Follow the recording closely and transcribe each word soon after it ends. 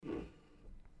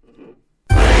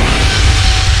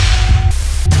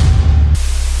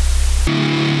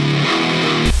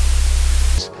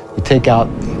take out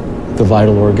the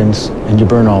vital organs and you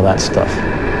burn all that stuff.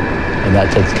 And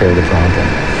that takes care of the problem.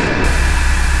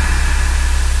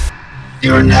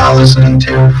 You are now listening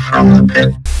to From the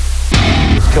Pit.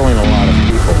 It's killing a lot of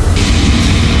people.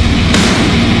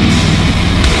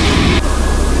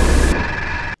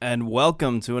 And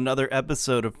welcome to another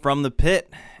episode of From the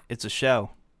Pit. It's a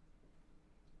show.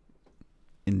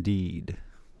 Indeed.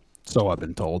 So I've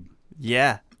been told.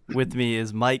 Yeah. With me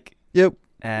is Mike. Yep.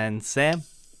 And Sam.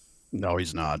 No,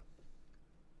 he's not.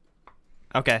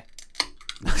 Okay.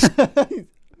 Yep.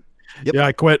 Yeah,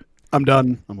 I quit. I'm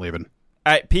done. I'm leaving.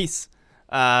 All right. Peace.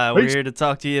 We're Peace. here to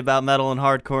talk to you about metal and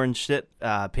hardcore and shit.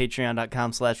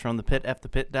 Patreon.com/FromThePit,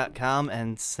 FThePit.com.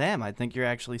 And Sam, I think you're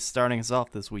actually starting us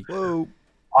off this week. Whoa.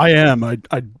 I am. I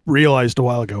realized a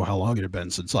while ago how long it had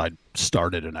been since I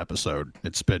started an episode.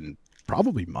 It's been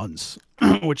probably months,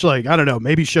 which, like, I don't know,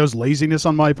 maybe shows laziness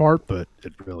on my part, but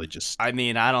it really just... I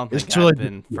mean, I don't think It's I've really-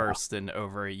 been yeah. first in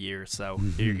over a year, so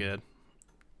you're good.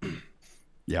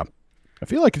 Yeah. I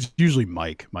feel like it's usually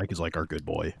Mike. Mike is like our good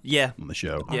boy Yeah. on the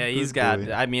show. Yeah, Oh, he's good got,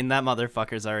 boy. I mean, that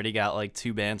motherfucker's already got like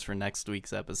 2 bands for next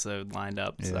week's episode lined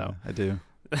up, Yeah, so. I do.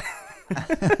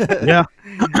 Yeah.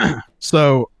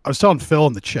 So I was telling Phil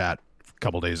in the chat a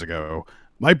couple days ago,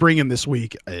 my bring-in this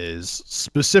week is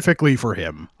specifically for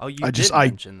him. Oh, you I did just-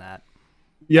 mention that.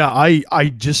 Yeah, I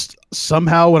just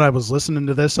somehow when I was listening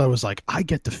to this, I was like, I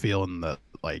get the feeling that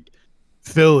like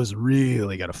Phil is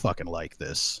really gonna fucking like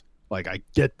this. Like I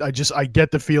get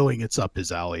the feeling it's up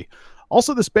his alley.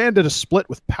 Also, this band did a split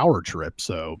with Power Trip,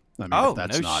 so I mean, Oh, if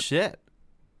that's no not. shit.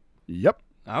 Yep,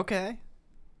 Okay.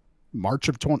 March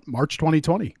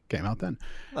 2020 came out then.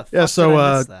 The fuck Yeah, so, did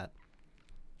I miss that?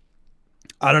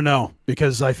 I don't know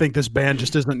because I think this band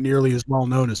just isn't nearly as well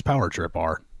known as Power Trip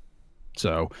are.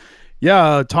 So,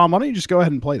 yeah, Tom, why don't you just go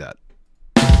ahead and play that?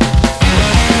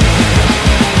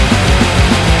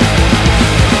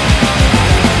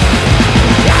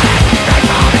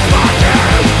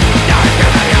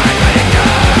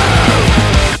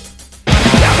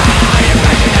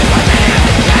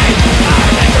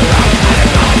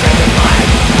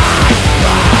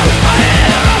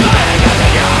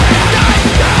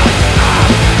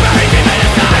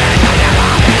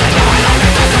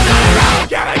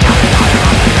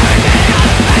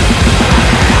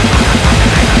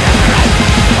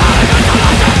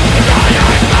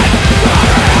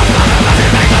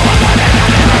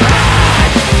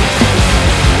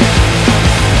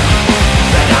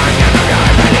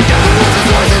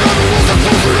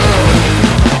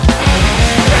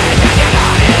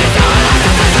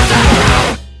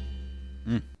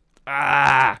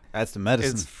 Ah! That's the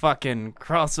medicine. It's fucking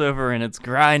crossover and it's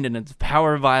grind and it's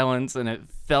power violence and it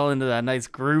fell into that nice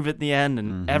groove at the end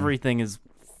and everything is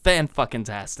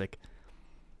fan-fucking-tastic.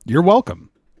 You're welcome.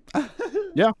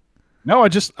 Yeah. No, I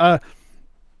just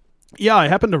yeah, I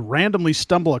happened to randomly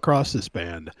stumble across this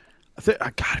band. God,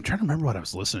 I'm trying to remember what I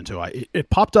was listening to. It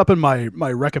popped up in my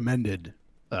recommended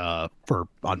for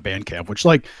on Bandcamp, which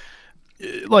like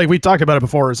we talked about it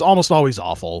before, is almost always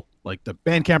awful. Like the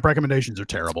Bandcamp recommendations are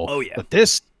terrible. Oh, yeah. But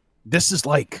this is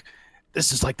like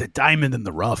the diamond in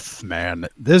the rough, man.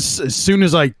 This, as soon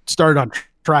as I started on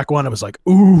track 1, I was like,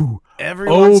 ooh. Every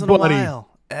Oh, once in buddy. a while.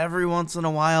 Every once in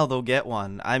a while they'll get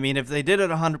one. I mean, if they did it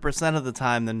 100% of the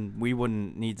time, then we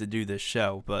wouldn't need to do this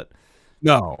show, but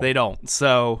No. they don't.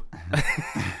 So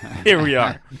here we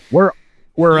are. We're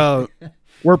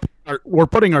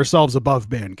putting ourselves above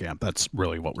Bandcamp. That's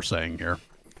really what we're saying here.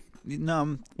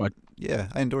 No, What? yeah,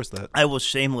 I endorse that. I will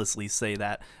shamelessly say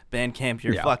that Bandcamp,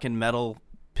 your Yeah. fucking metal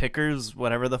pickers,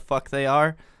 whatever the fuck they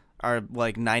are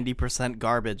like 90%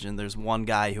 garbage, and there's one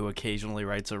guy who occasionally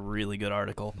writes a really good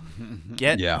article.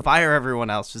 Fire everyone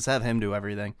else. Just have him do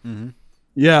everything.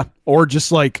 Yeah, or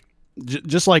just like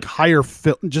hire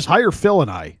Phil. Just hire Phil and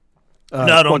I. No,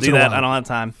 don't once do in a that. while. I don't have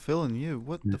time. Phil and you,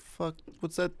 what the fuck?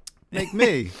 What's that make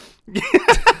me?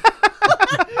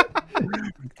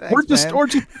 Thanks, Or just, man. or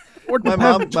just, or my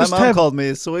mom called me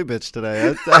a soy bitch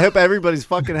today. I hope everybody's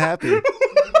fucking happy.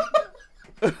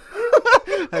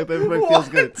 I hope everybody feels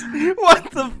good. What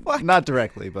the fuck? Not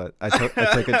directly, but I took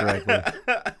it directly.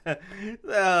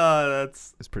 Oh,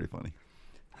 that's It's pretty funny.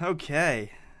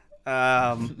 okay.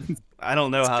 I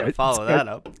don't know how to good. follow It's that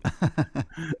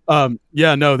up.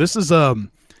 Yeah, no, this is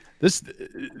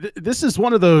this is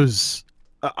one of those.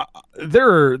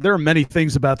 There are many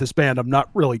things about this band I'm not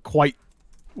really quite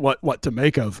what to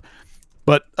make of,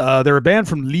 but they're a band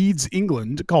from Leeds,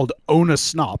 England called Ona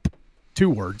Snop, 2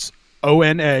 words,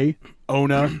 O-N-A,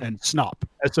 Ona, and Snop,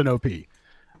 S-N-O-P.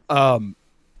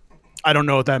 I don't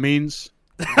know what that means.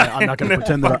 I'm not going to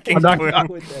pretend that fucking I'm not. clue.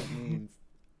 What that means.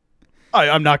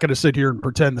 I'm not going to sit here and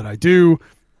pretend that I do.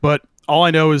 But all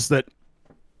I know is that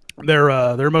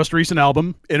their most recent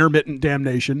album, Intermittent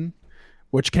Damnation,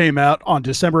 which came out on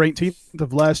December 18th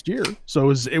of last year, so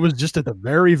it was just at the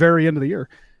very, very end of the year.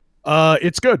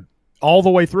 It's good all the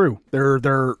way through.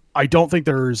 I don't think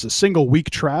there's a single weak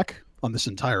track on this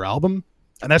entire album,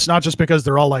 and that's not just because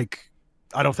they're all like,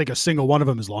 I don't think a single one of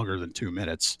them is longer than 2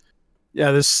 minutes.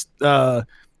 Yeah, this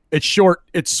it's short,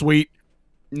 it's sweet.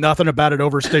 Nothing about it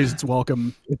overstays its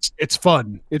welcome. It's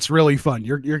fun. It's really fun.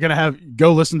 You're gonna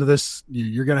go listen to this.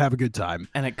 You're gonna have a good time.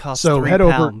 And it costs so £3. head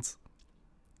over.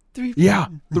 £3. Yeah,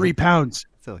 £3. Is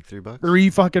that like $3? 3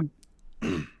 fucking.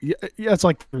 Yeah, it's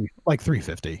like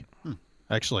 $3.50.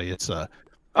 Actually, it's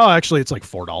actually it's like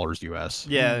 $4 US.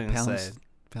 Yeah, I was gonna say.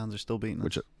 Pounds are still beating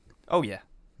us. Oh yeah.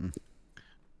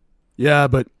 Yeah,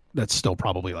 but that's still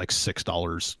probably like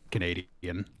 $6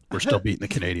 Canadian. We're still beating the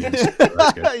Canadians. So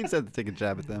that's good. You just have to take a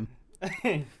jab at them.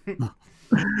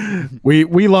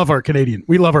 We love our Canadian.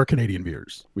 We love our Canadian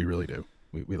viewers. We really do.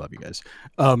 We love you guys.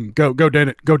 Go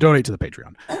donate to the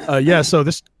Patreon. Yeah. So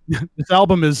this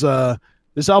album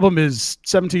is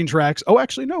 17 tracks. Oh,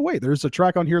 actually, no. Wait. There's a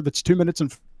track on here that's 2 minutes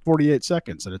and 48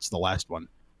 seconds, and it's the last one.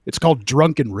 It's called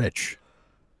 "Drunk and Rich."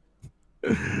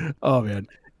 Oh man.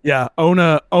 Yeah.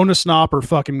 Ona Snop are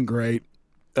fucking great.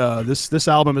 This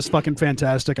album is fucking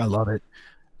fantastic. I love it.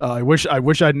 I wish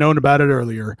I'd known about it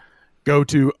earlier. Go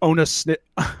to Ona Snip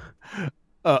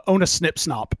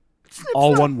Snop,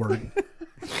 all one word.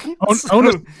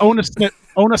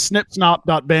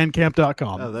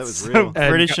 Onasnipsnop.bandcamp.com. Oh, that was So real.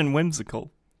 British and whimsical.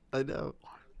 I know.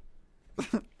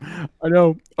 I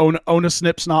know.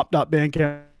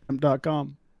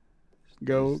 Onasnipsnop.bandcamp.com.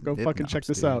 Go fucking check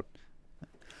this out.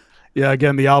 Yeah,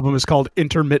 again, the album is called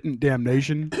Intermittent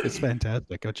Damnation. It's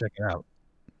fantastic. Go check it out.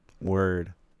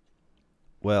 Word.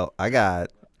 Well, I'm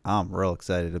real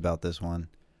excited about this one.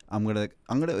 I'm gonna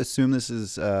assume this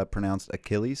is pronounced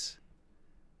Achilles.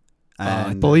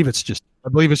 I believe it's just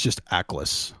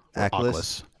Aklis.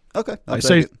 Aklis. Okay. I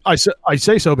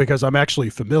say so because I'm actually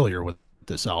familiar with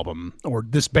this album or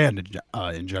this band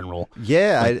in general.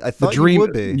 Yeah, Like, I thought you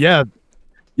would be. Yeah.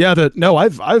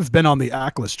 I've been on the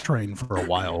Aklis train for a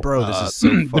while. Bro, this is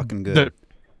so fucking good.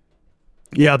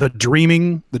 The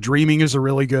Dreaming is a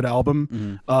really good album.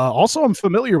 Mm-hmm. Also, I'm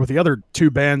familiar with the other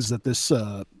two bands that this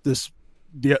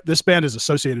band is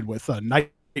associated with,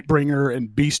 Nightbringer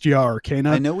and Bestia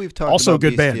Arcana. I know we've talked also about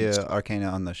good Bestia bands. Arcana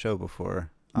on the show before.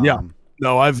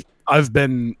 No, I've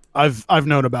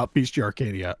known about Bestia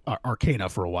Arcana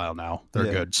for a while now.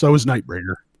 They're good. So is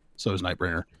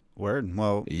Nightbringer. Word.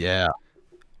 Well, yeah.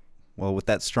 Well, with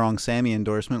that strong Sammy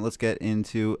endorsement, let's get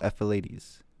into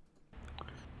Ephialtes.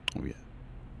 Oh yeah.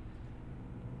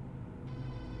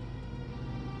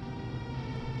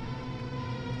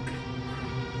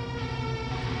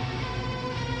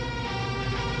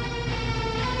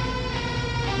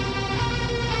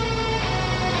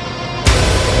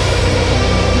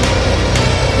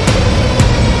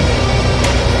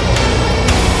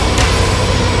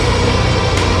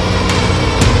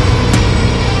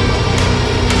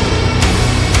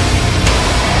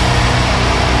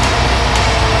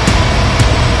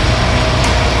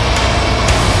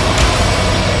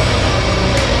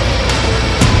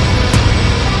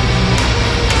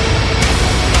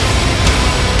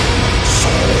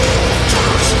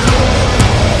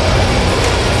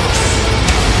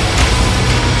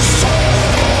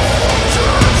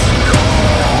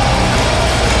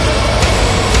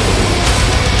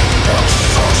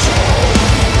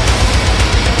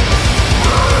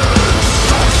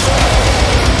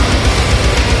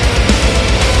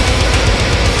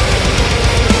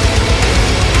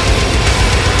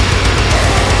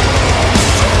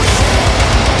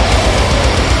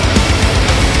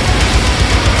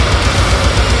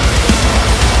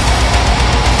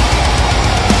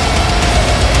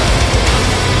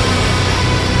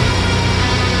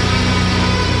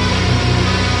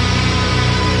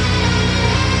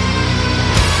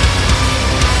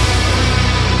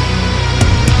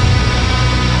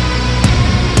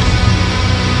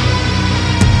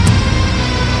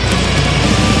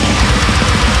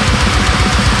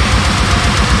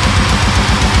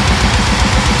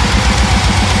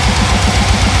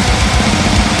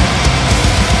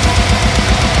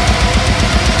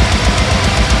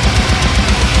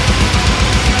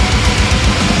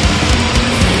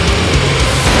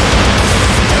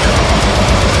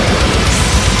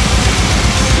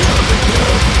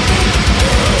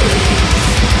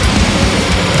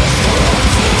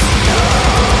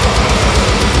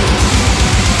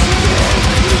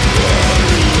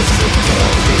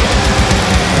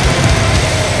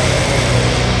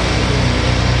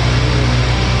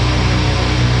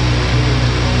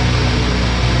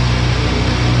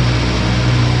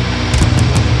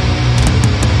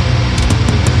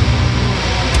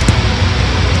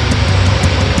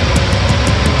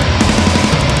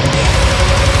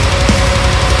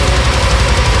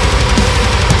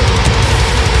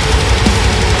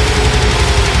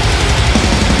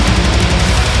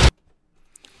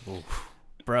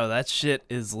 shit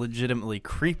is legitimately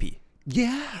creepy.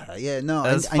 Yeah, no,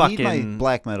 That's I need my fucking-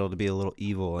 black metal to be a little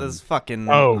evil. This fucking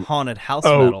Oh. haunted house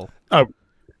metal.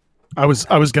 I was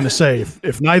gonna say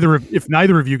if neither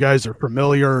of you guys are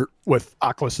familiar with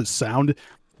Oculus's sound,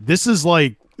 this is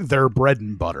like their bread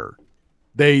and butter.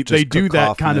 They do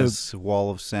that kind of wall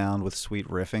of sound with sweet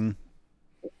riffing.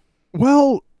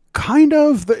 well, kind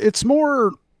of. It's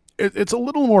more. It's a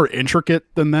little more intricate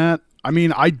than that. I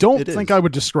mean, I don't It think is. I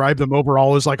would describe them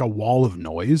overall as like a wall of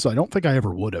noise. I don't think I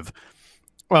ever would have.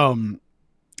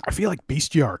 I feel like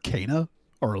Bestia Arcana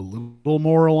are a little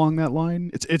more along that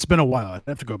line. It's been a while. I'd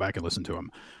have to go back and listen to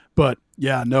them. But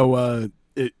yeah, no.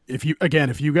 If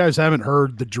you guys haven't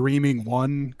heard the Dreaming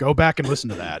One, go back and listen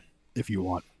to that if you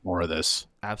want more of this.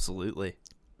 Absolutely.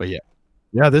 But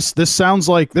yeah, this sounds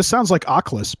like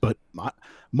Oculus, but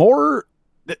more.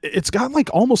 It's got like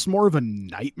almost more of a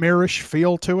nightmarish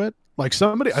feel to it. Like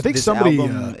somebody, I think This somebody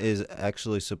album is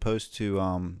actually supposed to.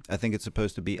 I think it's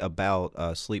supposed to be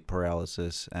about sleep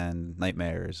paralysis and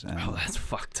nightmares, and Oh, that's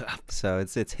fucked up. so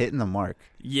it's hitting the mark.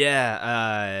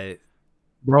 Yeah.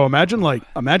 bro. Imagine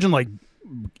like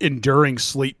enduring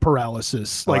sleep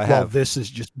paralysis, Oh, like I while have. this is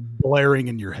just blaring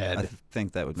in your head. I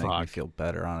think that would make me Fuck. feel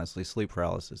better. Honestly, sleep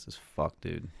paralysis is fucked,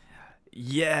 dude.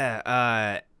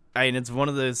 Yeah. I mean, it's one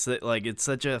of those that, like, it's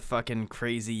such a fucking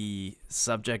crazy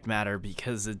subject matter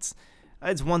because it's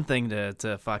one thing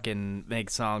to fucking make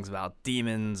songs about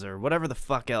demons or whatever the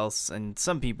fuck else, and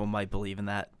some people might believe in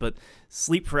that, but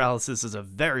sleep paralysis is a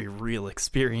very real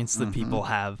experience that people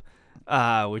have,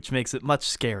 which makes it much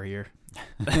scarier.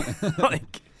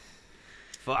 Like,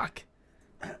 fuck.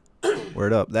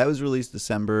 Word up. That was released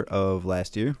December of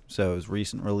last year, so it was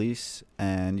recent release,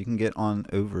 and you can get on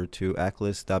over to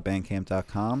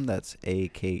ackless.bandcamp.com. That's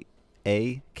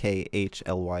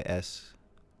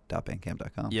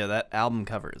AKHLYS.bandcamp.com. Yeah, that album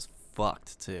cover is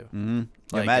fucked too. Mm-hmm.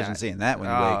 Like, Imagine I- seeing that when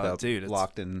you oh, wake up, dude, it's-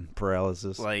 locked in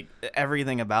paralysis. Like,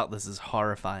 everything about this is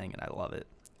horrifying, and I love it.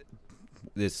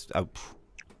 This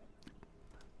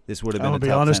would have I'm been a gonna be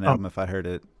top honest, 10 album if I heard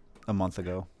it a month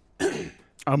ago.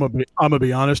 I'm gonna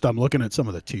be honest. I'm looking at some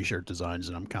of the T-shirt designs,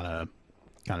 and I'm kind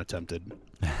of tempted.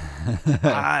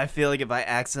 I feel like if I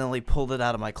accidentally pulled it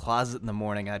out of my closet in the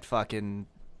morning, I'd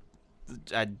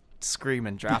scream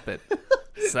and drop it.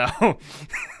 So,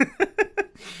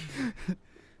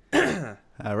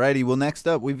 Alrighty, well, next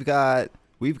up we've got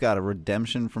a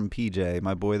redemption from PJ,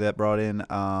 my boy that brought in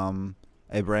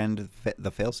a brand,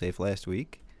 the Failsafe, last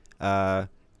week.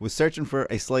 Was searching for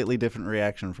a slightly different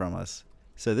reaction from us.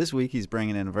 So this week he's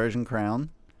bringing in Virgin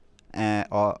Crown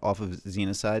off of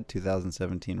Xenocide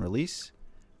 2017 release,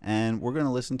 and we're going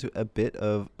to listen to a bit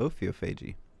of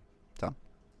Ophiophagy. Tom?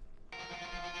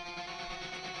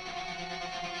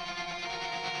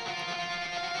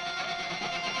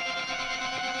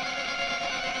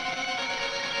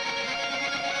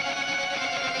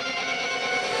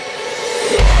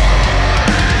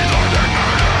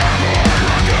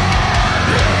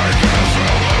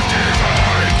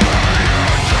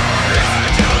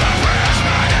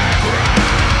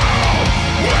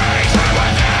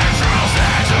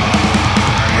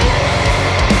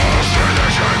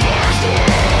 Sure.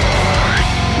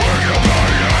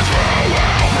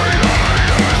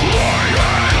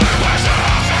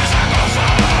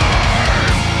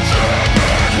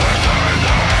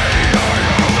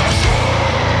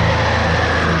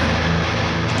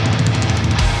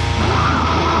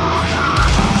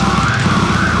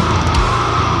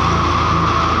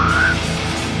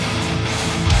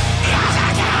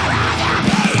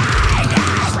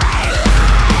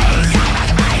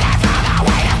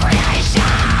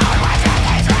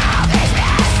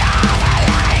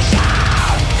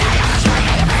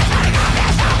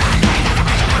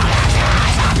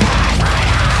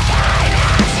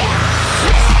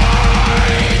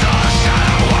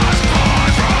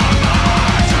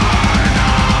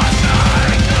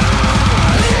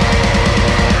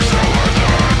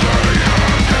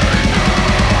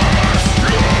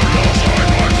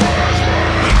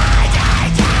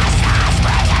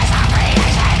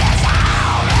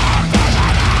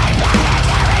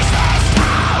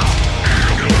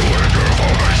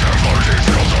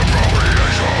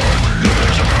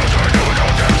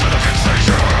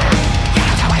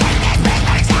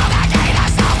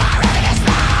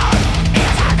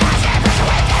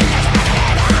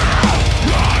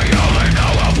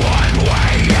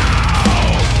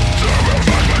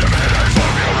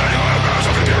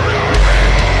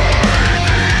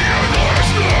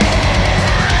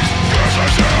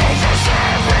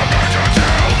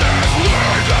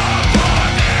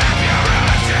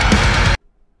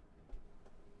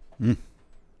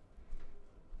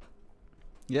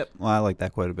 Yep. Well, I like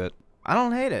that quite a bit. I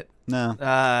don't hate it. No.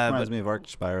 Reminds me of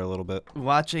Archspire a little bit.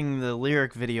 Watching the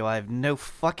lyric video, I have no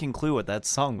fucking clue what that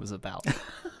song was about.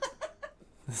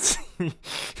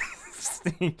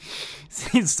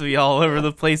 Seems to be all over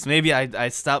the place. Maybe I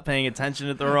stopped paying attention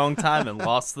at the wrong time and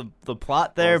lost the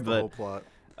plot there, Lost the but whole plot.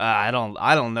 I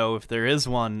don't know if there is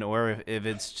one or if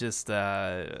it's just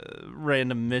a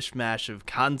random mishmash of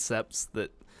concepts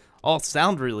that all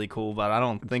sound really cool, but I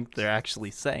don't think they're actually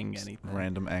saying anything.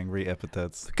 Random angry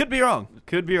epithets. Could be wrong.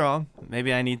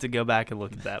 Maybe I need to go back and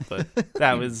look at that, but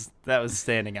that was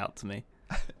standing out to me.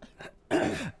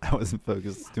 I wasn't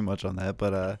focused too much on that,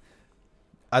 but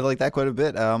I like that quite a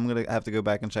bit. I'm gonna have to go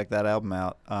back and check that album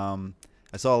out.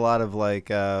 I saw a lot of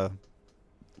like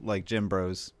gym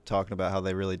bros talking about how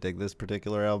they really dig this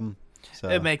particular album. So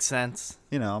It makes sense.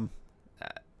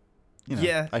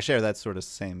 Yeah, I share that sort of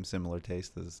similar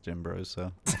taste as gym bros,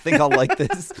 so I think I'll like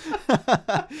this.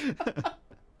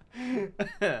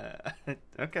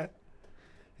 Okay.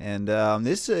 And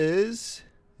this is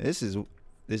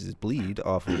Bleed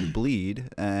off of Bleed,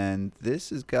 and this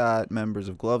has got members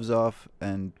of Gloves Off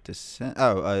and Descent.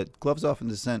 Gloves Off and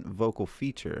Descent vocal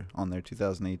feature on their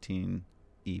 2018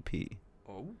 EP.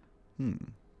 Oh.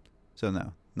 So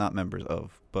no, not members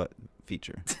of, but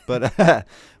feature. But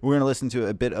we're gonna listen to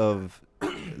a bit of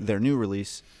their new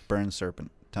release, Burn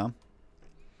Serpent. Tom?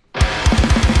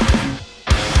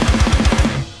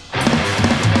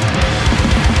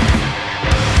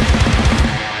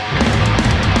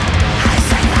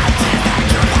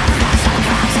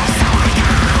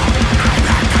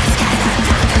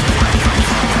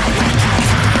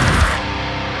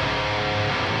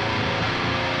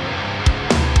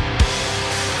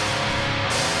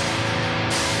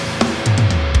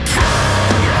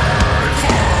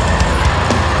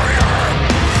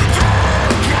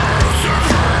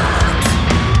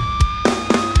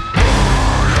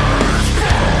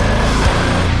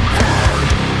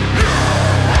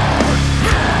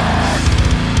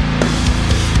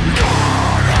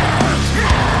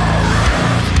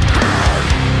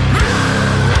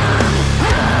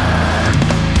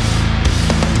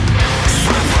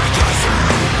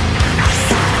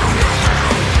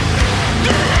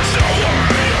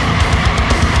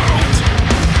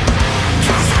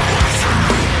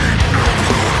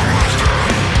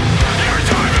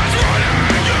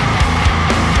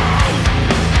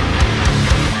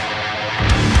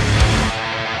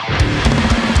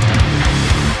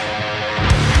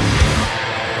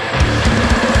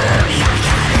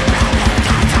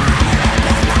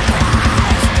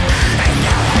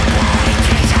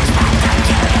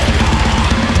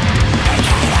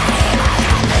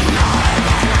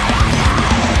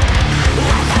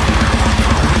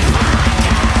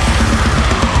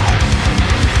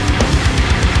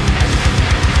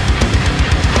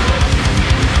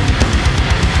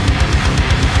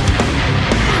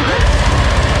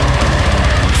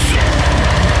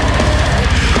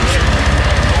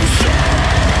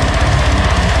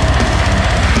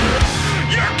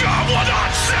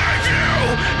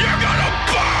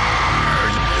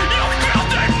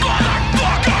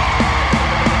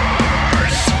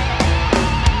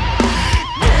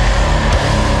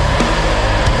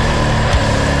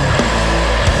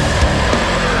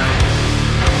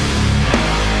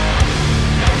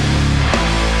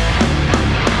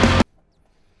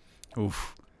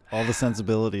 Oof. All the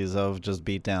sensibilities of just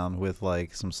Beatdown with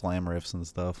like some slam riffs and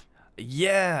stuff.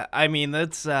 Yeah, I mean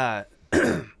that's I've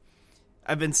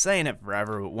been saying it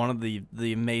forever, but one of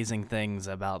the amazing things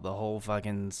about the whole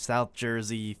fucking South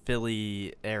Jersey,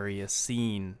 Philly area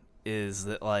scene is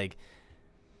that like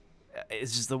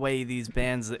it's just the way these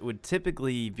bands that would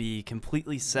typically be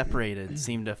completely separated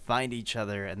seem to find each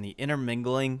other, and the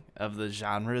intermingling of the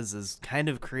genres is kind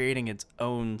of creating its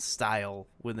own style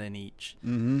within each.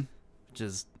 Mm-hmm. Which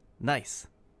is nice.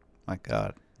 My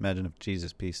God, imagine if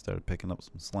Jesus Piece started picking up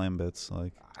some slam bits.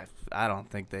 Like, I don't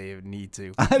think they need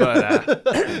to.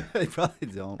 They probably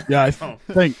don't. Yeah, I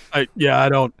think. I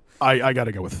don't. I got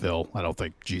to go with Phil. I don't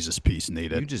think Jesus Piece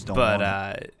needed. You just don't. But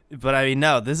I mean,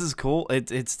 no, this is cool.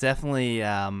 It's definitely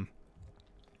got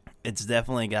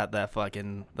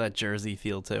that Jersey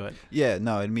feel to it. Yeah,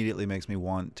 no, it immediately makes me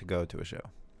want to go to a show.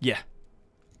 Yeah.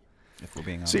 If we're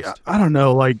being honest. See, I don't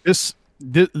know. Like this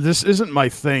isn't my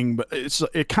thing, but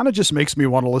it kind of just makes me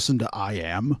want to listen to I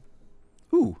Am.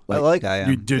 Ooh, I like I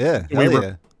Am. Yeah,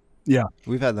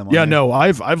 we've had them on. Yeah, here. no,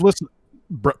 I've listened,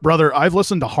 brother. I've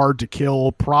listened to Hard to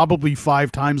Kill probably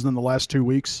 5 times in the last 2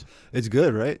 weeks. It's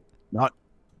good, right?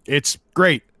 It's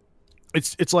great.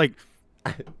 It's like,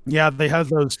 yeah, they have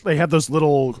those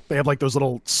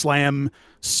little slam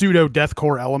pseudo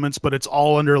deathcore elements, but it's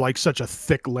all under like such a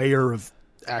thick layer of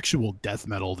actual death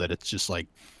metal that it's just like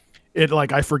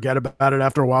I forget about it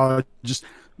after a while.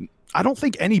 I don't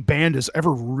think any band is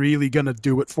ever really gonna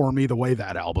do it for me the way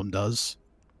that album does.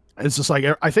 It's just like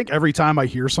I think every time I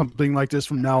hear something like this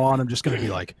from now on, I'm just gonna be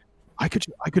like, I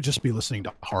could just be listening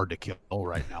to Hard to Kill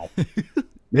right now.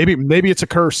 maybe it's a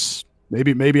curse.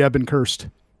 Maybe I've been cursed.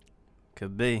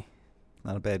 Could be.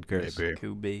 Not a bad curse. Maybe.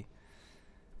 Could be.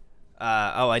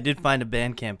 I did find a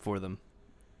Bandcamp for them.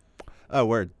 Oh,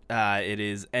 word. It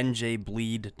is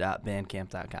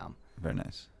njbleed.bandcamp.com. Very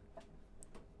nice.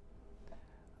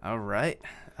 All right.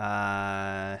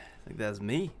 I think that's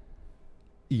me.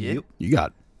 Yep. You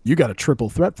got a triple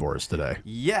threat for us today.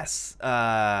 Yes.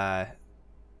 Yes,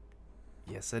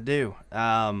 I do.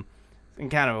 In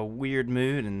kind of a weird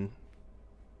mood, and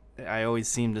I always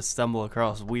seem to stumble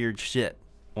across weird shit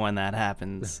when that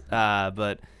happens.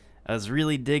 But I was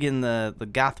really digging the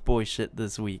goth boy shit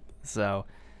this week. So,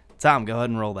 Tom, go ahead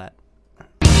and roll that.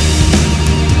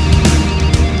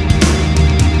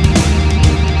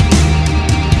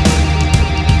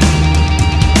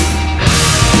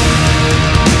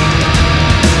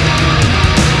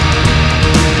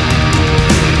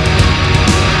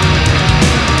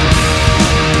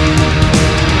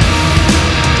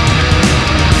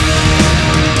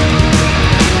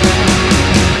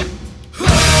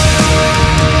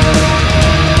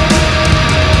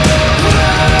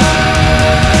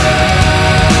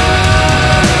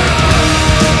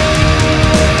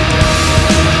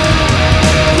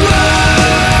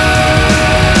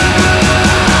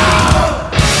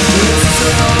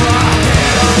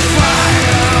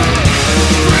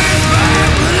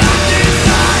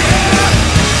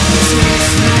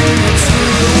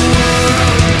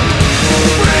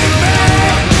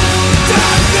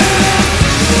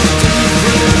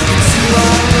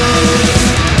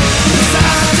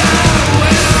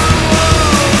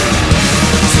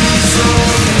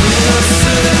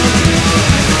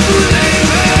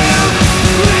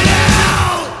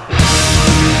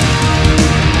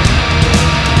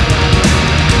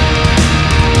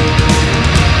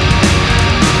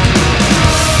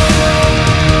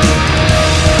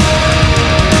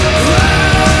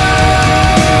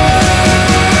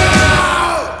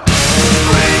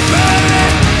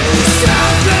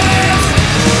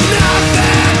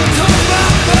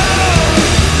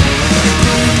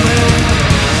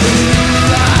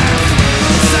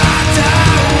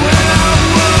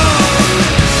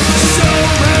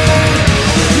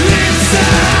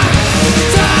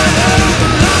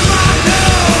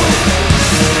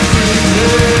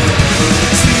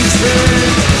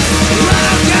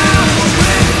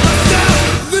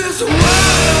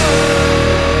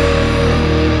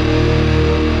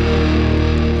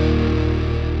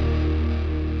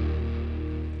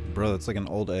 It's like an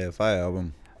old AFI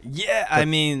album. Yeah, I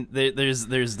mean,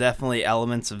 there's definitely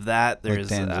elements of that. There's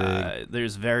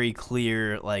there's very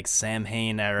clear like Sam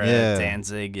Hain era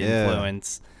Danzig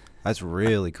influence. That's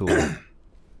really cool.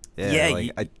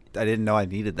 I didn't know I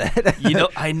needed that.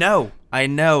 I know.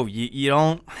 You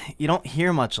don't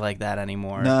hear much like that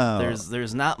anymore. No,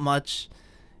 there's not much.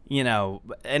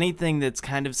 Anything that's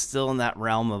kind of still in that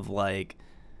realm of like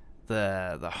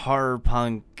the horror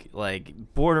punk, like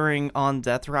bordering on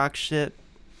death rock shit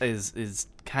is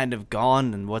kind of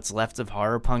gone, and what's left of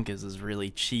horror punk is this really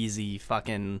cheesy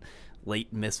fucking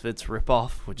late Misfits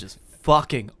ripoff, which is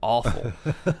fucking awful.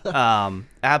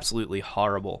 Absolutely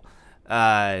horrible.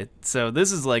 So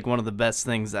this is like one of the best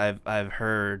things I've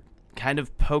heard, kind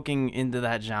of poking into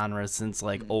that genre since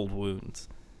like Old Wounds.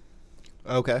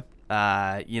 Okay.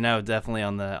 Definitely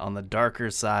on the darker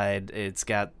side, it's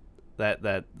got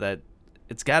that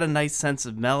it's got a nice sense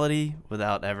of melody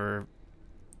without ever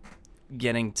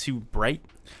getting too bright,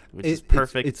 which is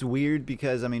perfect. It's weird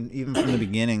because I mean, even from the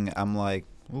beginning, I'm like,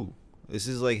 ooh, this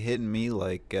is like hitting me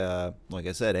like I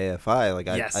said, AFI. Like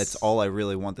it's all I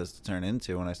really want this to turn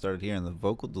into. When I started hearing the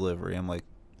vocal delivery, I'm like,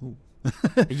 ooh.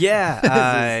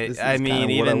 Yeah, this is I mean,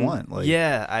 even what I want. Like,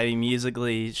 yeah, I mean,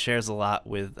 musically shares a lot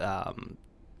with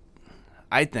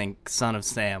I think Son of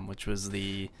Sam, which was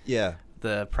the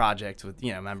project with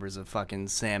members of fucking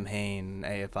Sam Hain,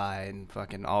 AFI, and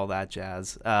fucking all that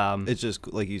jazz. It's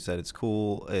just like you said, it's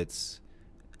cool. It's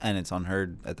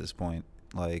unheard at this point.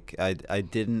 Like I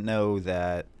didn't know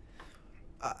that.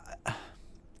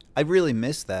 I really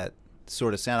missed that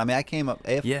sort of sound. I mean, I came up.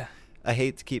 I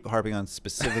hate to keep harping on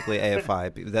specifically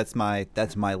AFI. Because that's my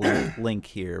link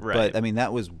here. Right. But I mean,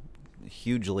 that was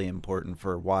hugely important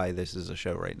for why this is a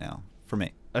show right now for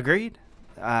me. Agreed.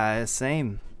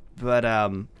 Same. But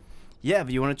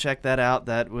if you want to check that out,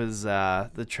 that was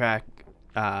the track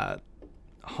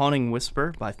Haunting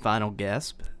Whisper by Final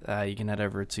Gasp. You can head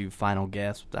over to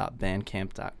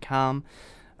finalgasp.bandcamp.com.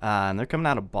 And they're coming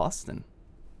out of Boston,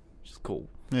 which is cool.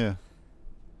 Yeah.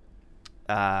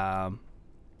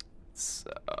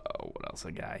 So, what else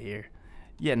I got here?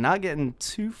 Yeah, not getting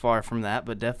too far from that,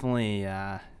 but definitely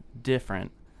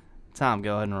different. Tom,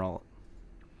 go ahead and roll it.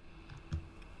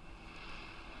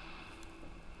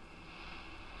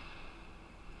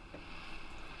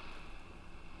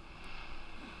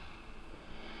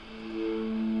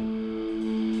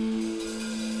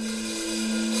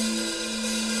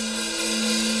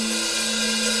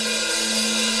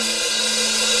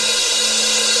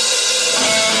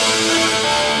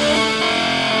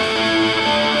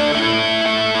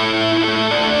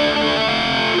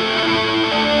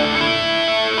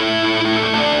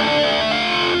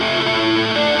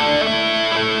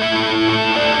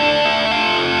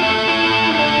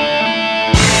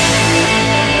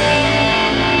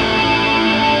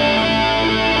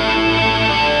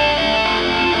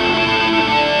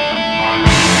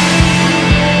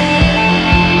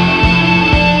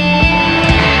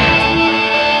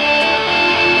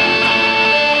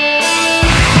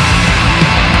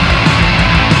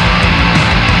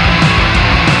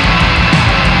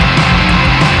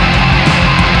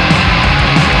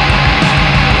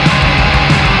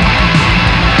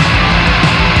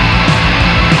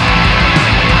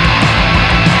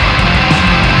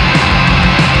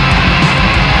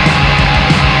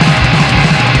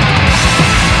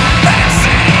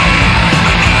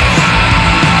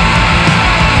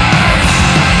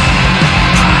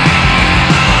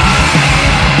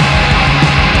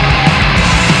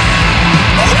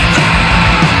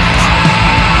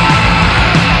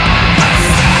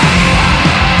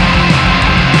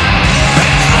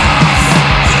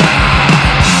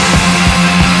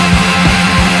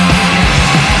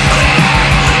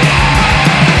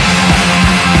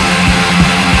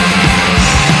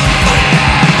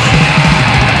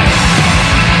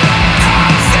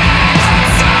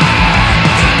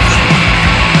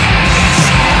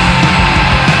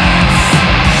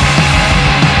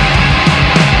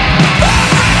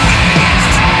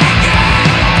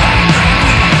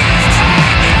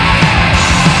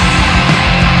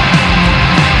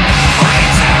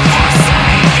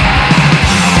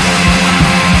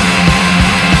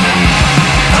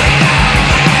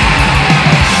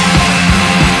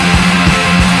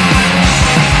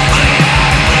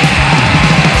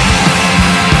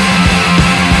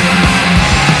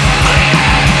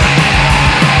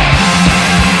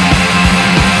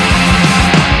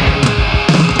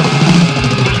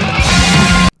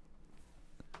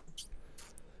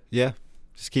 Yeah,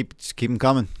 just keep them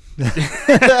coming. Yeah,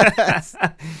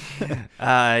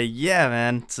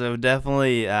 man. So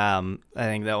definitely, I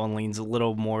think that one leans a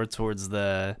little more towards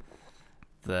the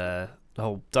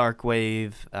whole dark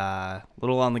wave,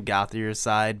 little on the gothier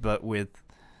side, but with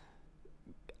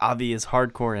obvious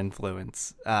hardcore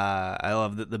influence. I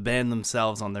love that the band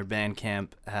themselves on their Bandcamp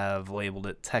have labeled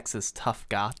it Texas Tough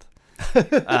Goth.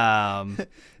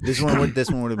 This one would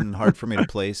have been hard for me to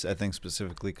place, I think,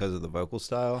 specifically because of the vocal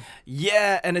style.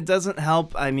 Yeah, and it doesn't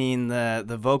help. I mean,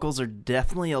 the vocals are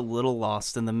definitely a little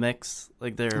lost in the mix.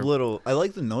 Like they're I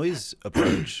like the noise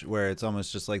approach where it's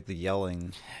almost just like the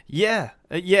yelling. Yeah.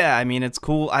 I mean, it's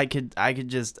cool. I could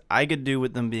do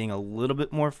with them being a little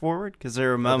bit more forward, because there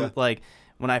were moments like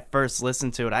when I first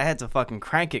listened to it, I had to fucking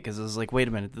crank it because I was like, wait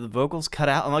a minute, did the vocals cut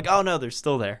out? I'm like, oh no, they're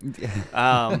still there.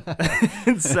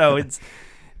 So it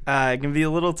can be a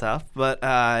little tough, but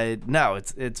no,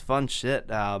 it's fun shit.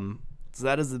 So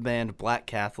that is the band Black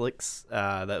Catholics.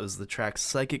 That was the track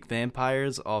Psychic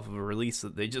Vampires off of a release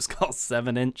that they just call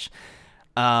 7-inch.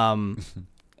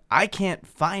 I can't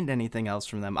find anything else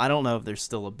from them. I don't know if they're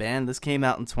still a band. This came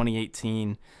out in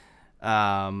 2018.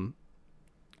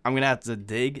 I'm going to have to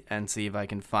dig and see if I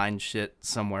can find shit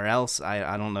somewhere else.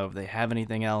 I don't know if they have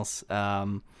anything else.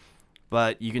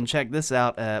 But you can check this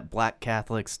out at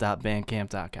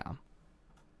blackcatholics.bandcamp.com.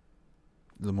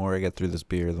 The more I get through this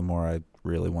beer, the more I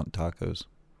really want tacos.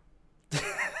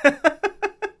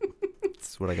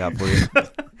 That's what I got for you.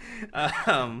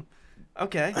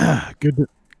 Okay.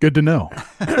 Good to know.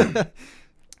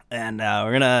 And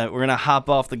we're gonna hop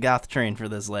off the goth train for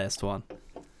this last one.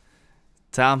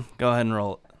 Tom, go ahead and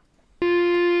roll it.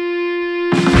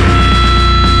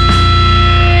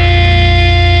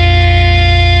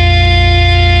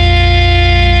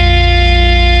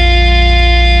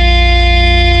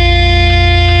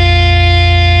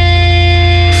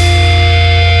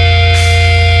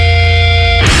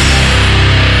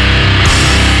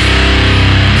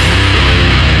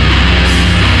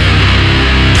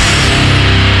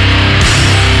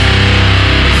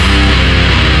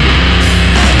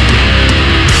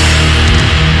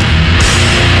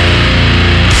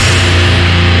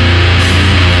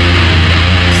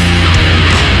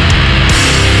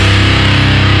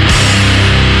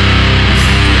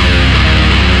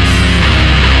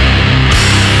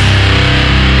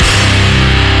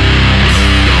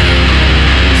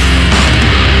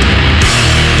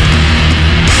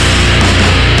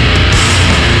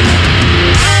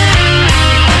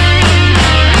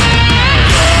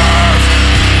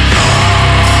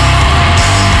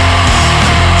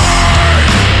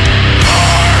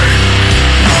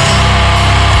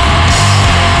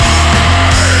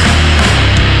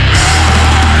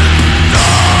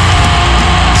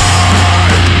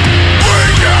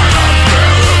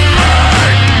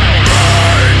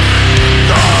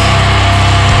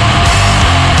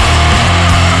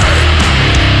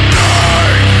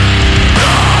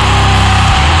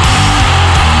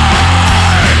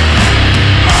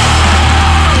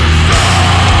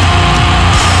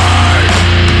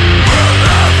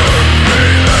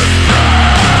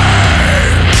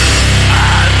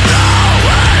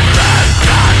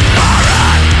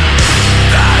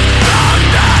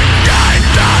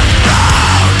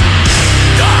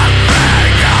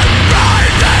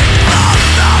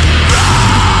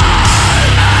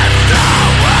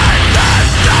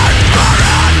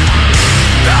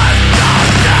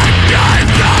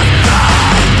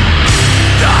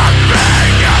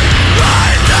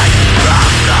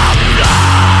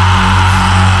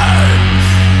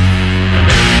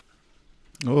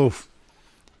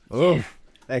 Oof.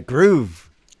 That groove.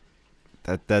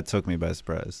 That took me by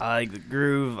surprise. I like the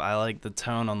groove. I like the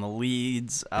tone on the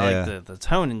leads. I like the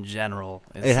tone in general.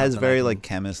 It has very like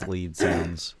Chemist lead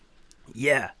sounds.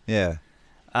 Yeah. Yeah.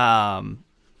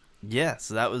 Yeah,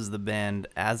 so that was the band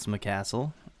Asthma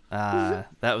Castle. That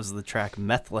was the track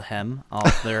Methlehem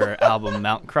off their album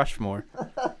Mount Crushmore.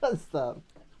 Stop.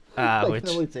 Which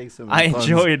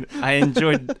I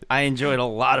enjoyed a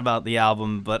lot about the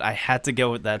album, but I had to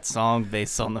go with that song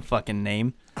based on the fucking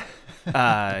name.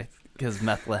 Because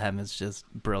Methlehem is just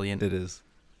brilliant. It is.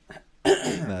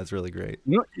 That's really great.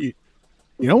 You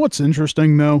know what's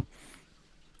interesting though?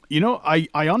 I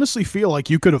honestly feel like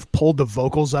you could have pulled the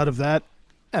vocals out of that,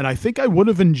 and I think I would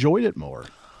have enjoyed it more.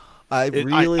 I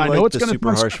really like the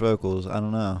super harsh vocals. I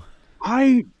don't know.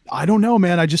 I don't know,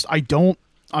 man. I'm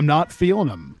not feeling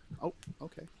them. Oh,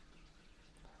 okay.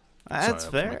 That's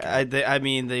fair.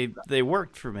 They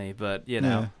worked for me, but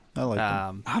I like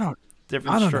them. I don't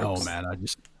strokes. know, man.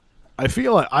 I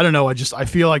feel like I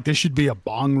feel like this should be a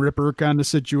bong ripper kind of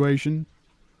situation.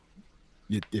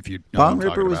 If you know Bong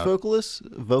Ripper was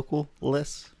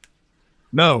vocalless.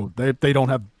 No, they don't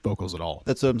have vocals at all.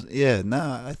 That's what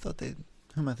I thought they.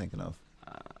 Who am I thinking of?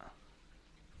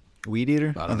 Weed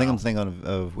Eater? I think I'm thinking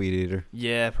of Weed Eater.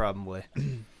 Yeah, probably.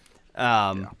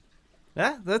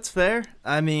 Yeah, that's fair.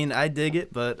 I mean, I dig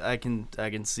it, but I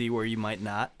can see where you might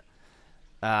not.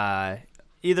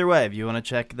 Either way, if you want to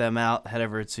check them out, head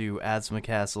over to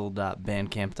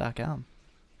asthmacastle.bandcamp.com.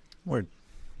 Word.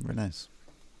 Very nice.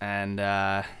 And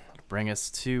bring us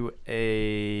to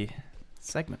a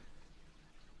segment.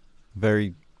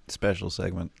 Very special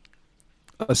segment.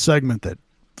 A segment that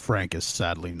Frank is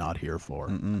sadly not here for.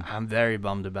 Mm-mm. I'm very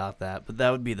bummed about that, but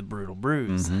that would be the Brutal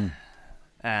Brews. Mm-hmm.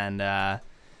 And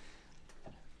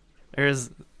there's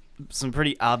some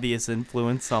pretty obvious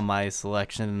influence on my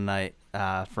selection tonight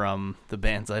from the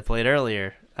bands I played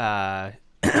earlier,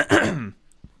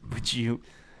 which you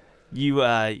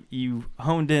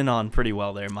honed in on pretty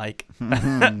well there, Mike.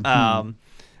 Tom,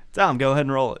 go ahead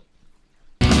and roll it.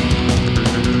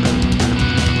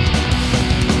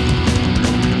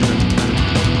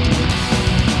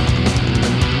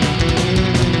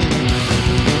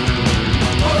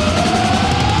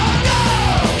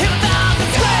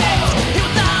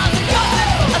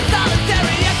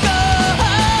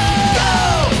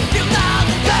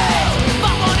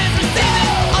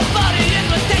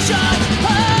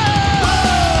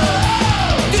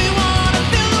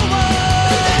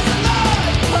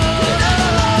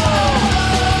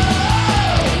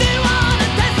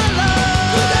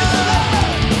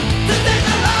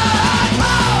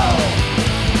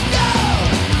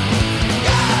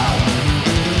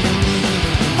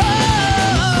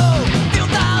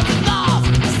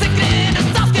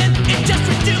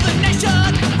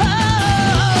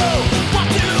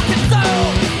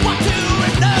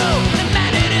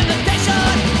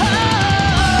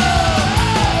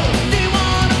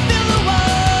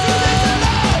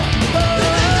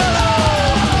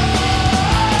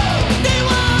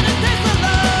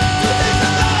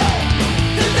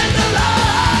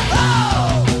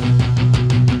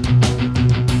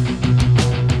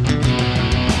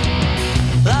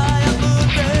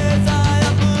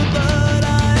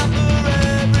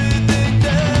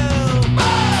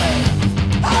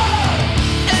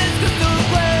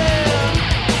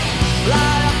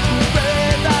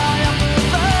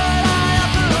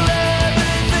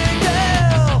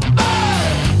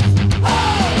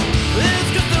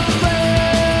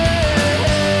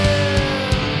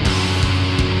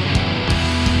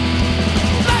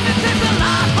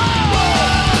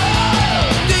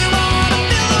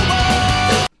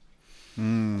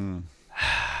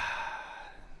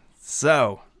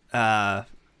 So,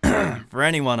 for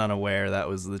anyone unaware, that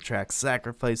was the track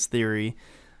Sacrifice Theory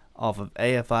off of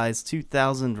AFI's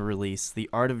 2000 release, The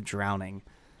Art of Drowning.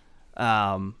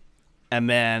 And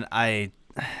man, I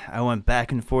went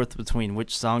back and forth between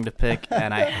which song to pick,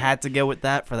 and I had to go with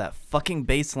that for that fucking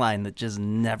bass line that just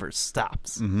never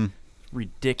stops. Mm-hmm.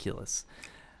 Ridiculous.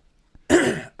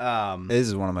 This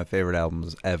is one of my favorite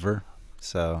albums ever.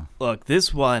 So look,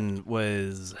 this one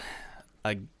was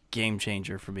a game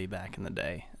changer for me back in the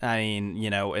day. I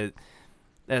mean,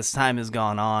 as time has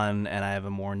gone on and I have a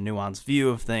more nuanced view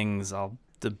of things, I'll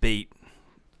debate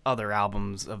other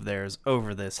albums of theirs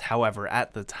over this. However,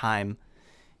 at the time,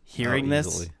 hearing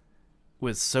this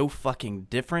was so fucking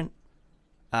different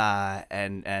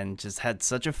and just had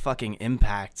such a fucking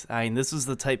impact. I mean, this was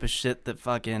the type of shit that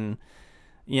fucking,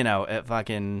 at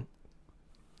fucking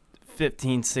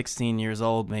 15, 16 years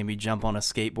old, made me jump on a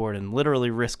skateboard and literally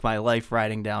risk my life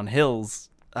riding down hills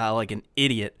like an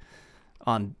idiot.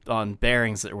 on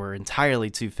bearings that were entirely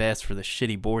too fast for the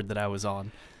shitty board that I was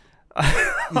on.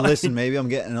 Listen, maybe I'm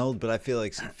getting old, but I feel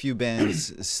like few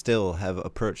bands still have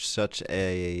approached such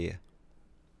a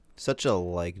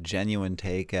like genuine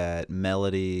take at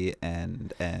melody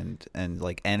and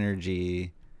like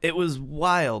energy. It was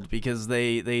wild because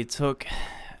they took,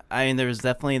 I mean, there was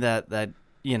definitely that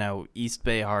East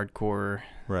Bay hardcore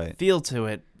feel to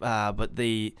it, but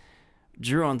they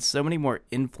drew on so many more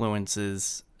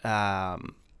influences.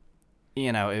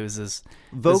 It was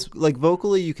this like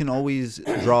vocally you can always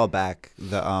draw back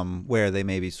the where they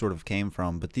maybe sort of came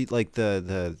from, but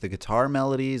the guitar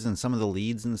melodies and some of the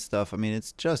leads and stuff, I mean,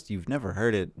 it's just you've never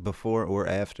heard it before or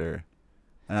after.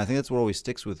 And I think that's what always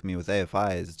sticks with me with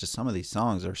AFI is just some of these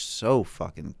songs are so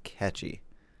fucking catchy.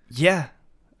 Yeah.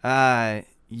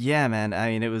 Yeah, man. I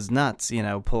mean, it was nuts,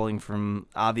 pulling from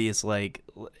obvious, like,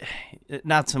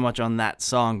 not so much on that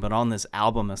song, but on this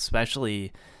album,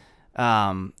 especially,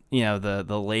 the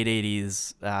late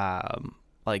 80s,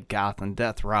 like goth and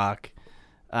death rock,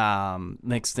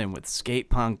 mixed in with skate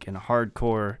punk and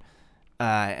hardcore.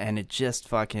 And it just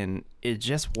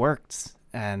worked.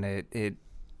 And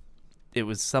it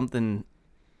was something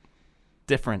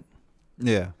different.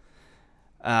 Yeah.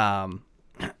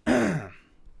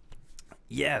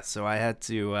 Yeah, so I had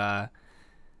to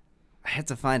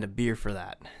find a beer for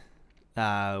that,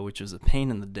 which was a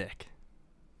pain in the dick.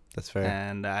 That's fair.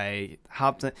 And I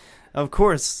hopped in. Of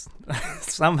course,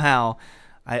 somehow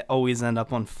I always end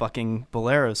up on fucking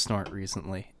Bolero Snort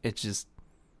recently. It's just,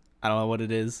 I don't know what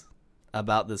it is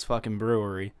about this fucking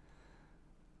brewery.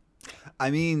 I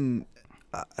mean,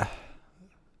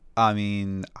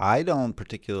 I don't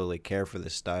particularly care for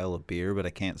this style of beer, but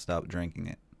I can't stop drinking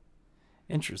it.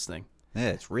 Interesting.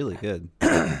 Yeah, it's really good.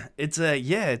 It's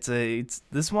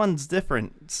this one's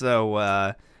different.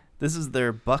 So this is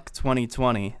their Buck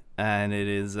 2020, and it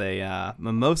is a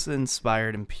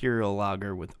mimosa-inspired imperial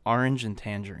lager with orange and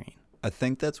tangerine. I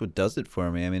think that's what does it for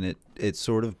me. I mean, it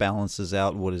sort of balances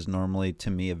out what is normally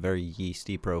to me a very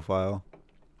yeasty profile.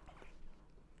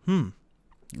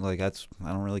 Like I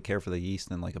don't really care for the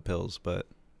yeast in like a Pils, but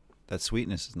that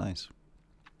sweetness is nice.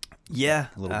 Yeah,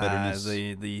 a little bitterness.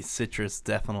 The citrus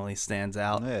definitely stands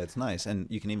out. Yeah, it's nice, and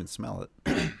you can even smell it.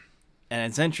 And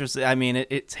it's interesting. I mean,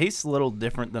 it tastes a little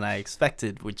different than I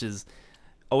expected, which is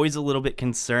always a little bit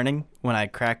concerning when I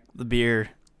crack the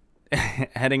beer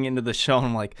heading into the show.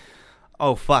 I'm like,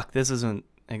 oh fuck, this isn't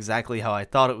exactly how I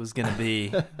thought it was gonna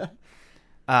be.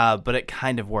 But it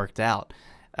kind of worked out.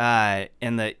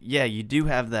 And you do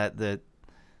have that.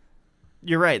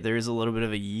 You're right. There is a little bit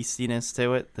of a yeastiness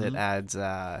to it that adds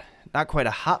not quite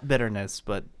a hot bitterness,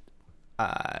 but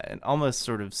an almost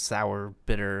sort of sour,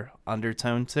 bitter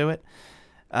undertone to it.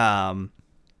 And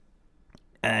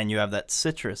you have that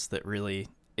citrus that really,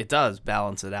 it does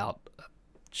balance it out a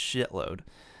shitload.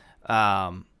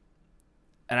 And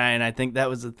I think that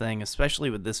was the thing,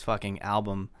 especially with this fucking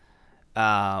album.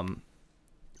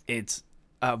 It's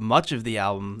much of the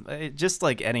album, just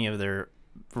like any of their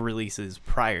releases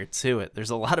prior to it, there's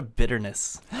a lot of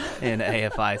bitterness in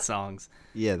AFI songs.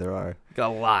 Yeah, there are. A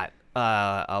lot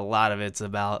of it's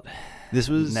about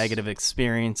negative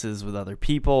experiences with other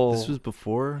people. This was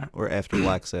before or after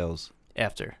Black Sails?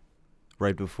 After.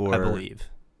 Right before, I believe.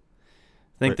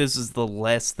 I think this is the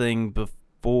last thing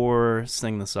before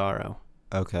Sing the Sorrow.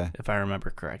 Okay. If I remember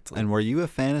correctly. And were you a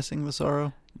fan of Sing the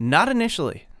Sorrow? Not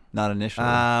initially. Not initially?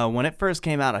 When it first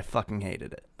came out, I fucking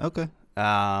hated it. Okay.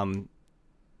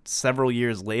 Several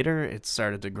years later, it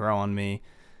started to grow on me.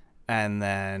 And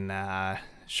then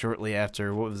shortly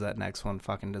after, what was that next one?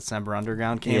 Fucking December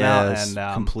Underground came out. And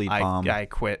complete bomb. I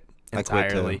quit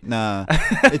entirely. I quit too. Nah.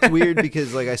 It's weird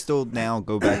because like I still now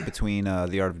go back between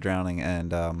The Art of Drowning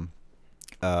and the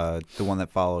one that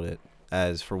followed it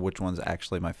as for which one's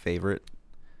actually my favorite.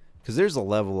 Because there's a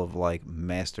level of like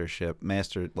master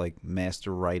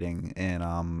writing and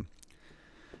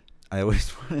I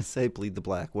always want to say Bleed the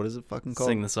Black. What is it fucking called?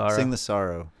 Sing the Sorrow. Sing the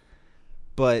Sorrow.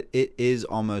 But it is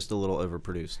almost a little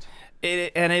overproduced.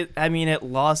 It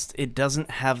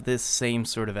doesn't have this same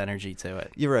sort of energy to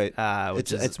it. You're right.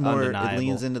 It's more undeniable. It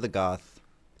leans into the goth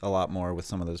a lot more with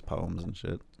some of those poems and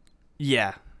shit.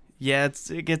 Yeah. Yeah,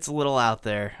 it gets a little out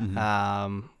there.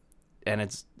 Mm-hmm. And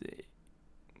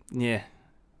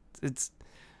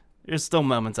there's still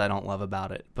moments I don't love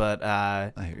about it, but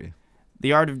I hear you.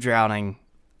 The Art of Drowning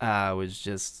was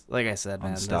just, like I said,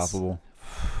 man, unstoppable.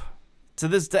 To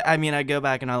this day, I mean, I go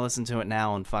back and I listen to it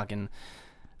now and fucking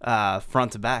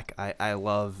front to back. I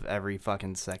love every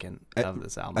fucking second of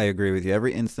this album. I agree with you.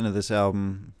 Every instant of this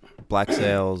album, Black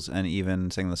Sails and even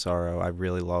Sing the Sorrow, I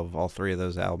really love all three of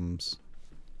those albums,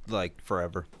 like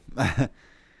forever.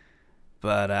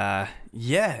 But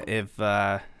yeah, if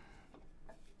I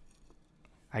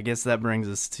guess that brings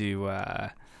us to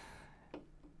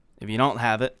if you don't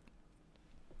have it,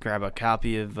 grab a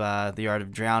copy of The Art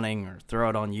of Drowning or throw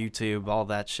it on YouTube. All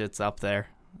that shit's up there.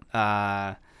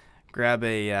 Grab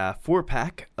a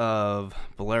 4-pack of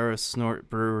Bolero Snort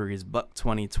Brewery's Buck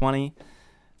 2020.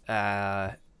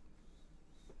 I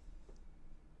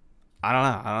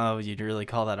don't know if you'd really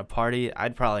call that a party.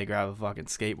 I'd probably grab a fucking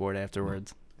skateboard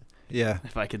afterwards. Yeah.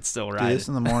 If I could still Do ride this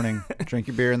it. in the morning. Drink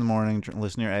your beer in the morning.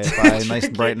 Listen to your AFI nice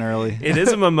and bright and early. It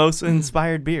is a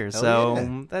mimosa-inspired beer, Hell so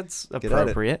yeah. that's Get at it.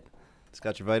 appropriate. It's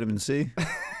got your vitamin C.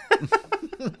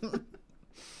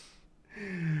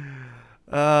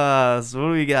 So what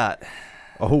do we got?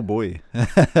 Oh, boy.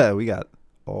 We got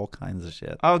all kinds of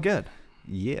shit. Oh, good.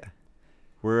 Yeah.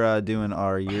 We're doing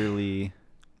our yearly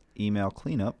email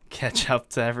cleanup. Catch up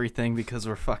to everything because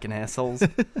we're fucking assholes.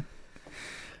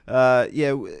 Yeah.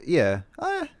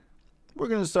 We're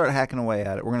going to start hacking away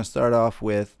at it. We're going to start off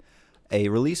with a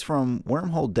release from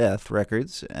Wormhole Death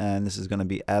Records, and this is going to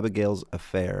be Abigail's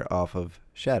Affair off of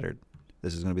Shattered.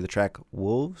 This is going to be the track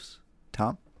Wolves.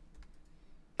 Tom?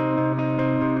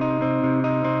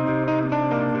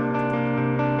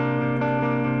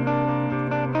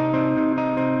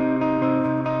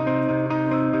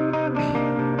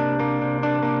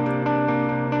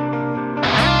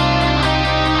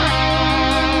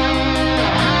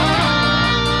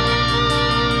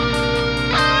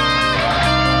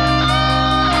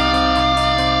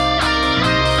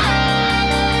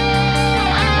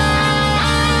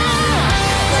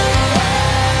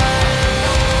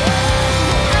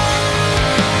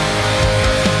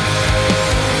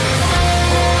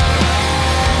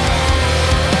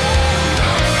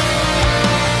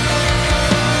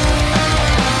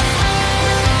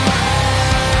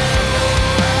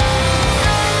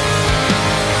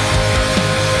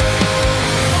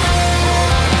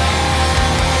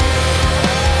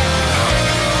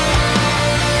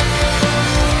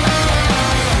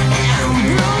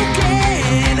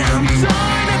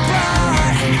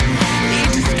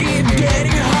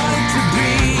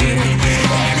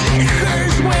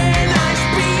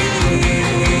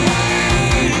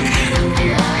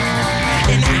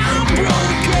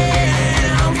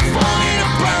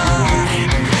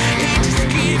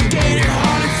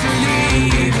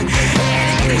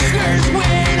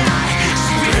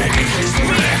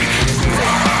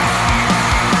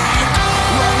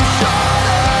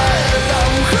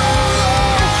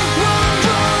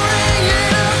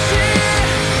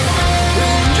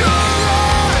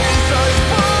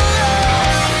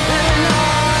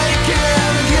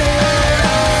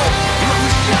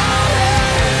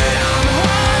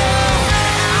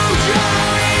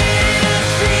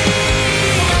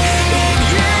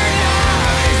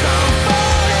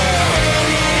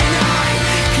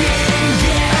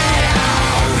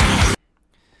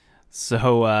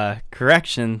 So,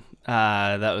 correction,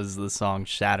 that was the song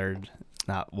Shattered,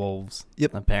 not Wolves,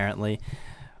 Yep. apparently.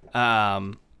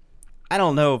 I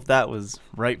don't know if that was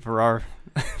right for our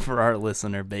for our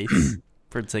listener base,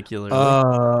 particularly.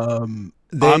 I'm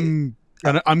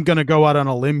gonna go out on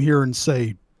a limb here and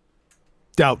say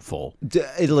doubtful.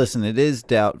 Listen, it is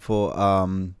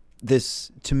doubtful.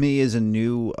 This to me is a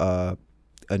new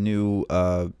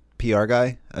PR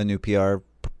guy, a new PR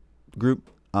group.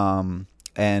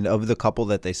 And of the couple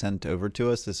that they sent over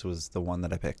to us, this was the one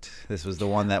that I picked. This was the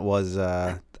one that was,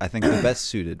 I think, the best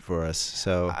suited for us.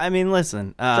 So I mean,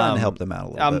 listen, trying to help them out a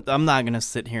little bit. I'm not gonna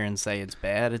sit here and say it's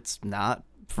bad. It's not.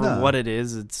 For what it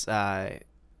is, it's there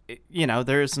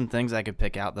are some things I could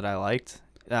pick out that I liked.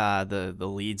 The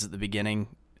leads at the beginning.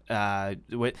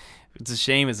 It's a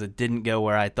shame as it didn't go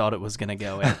where I thought it was gonna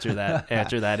go after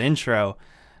that intro.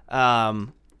 I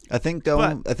think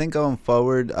going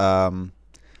forward,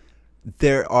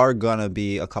 there are gonna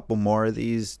be a couple more of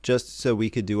these, just so we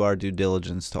could do our due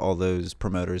diligence to all those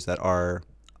promoters that are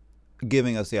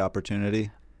giving us the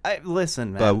opportunity.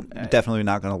 Listen, man. But definitely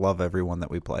not gonna love everyone that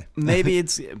we play. maybe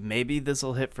this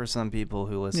will hit for some people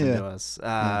who listen to us.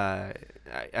 I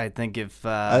think if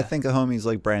I think a homies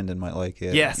like Brandon might like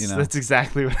it. Yes, that's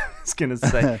exactly what I was gonna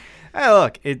say. Hey,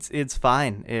 look, it's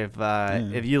fine.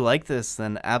 If you like this,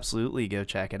 then absolutely go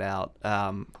check it out.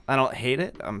 I don't hate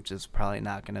it. I'm just probably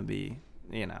not gonna be,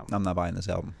 I'm not buying this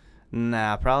album.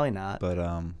 Nah, probably not. But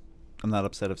I'm not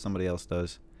upset if somebody else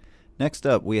does. Next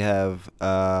up, we have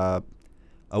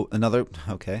another.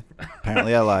 Okay,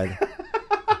 apparently I lied.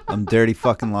 I'm a dirty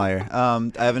fucking liar.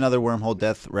 I have another Wormhole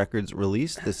Death Records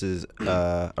release. This is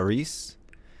Arise.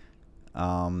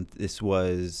 This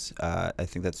was, I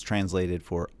think that's translated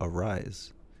for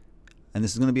Arise. And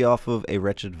this is going to be off of A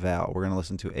Wretched Vow. We're going to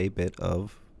listen to a bit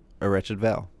of A Wretched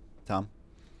Vow. Tom?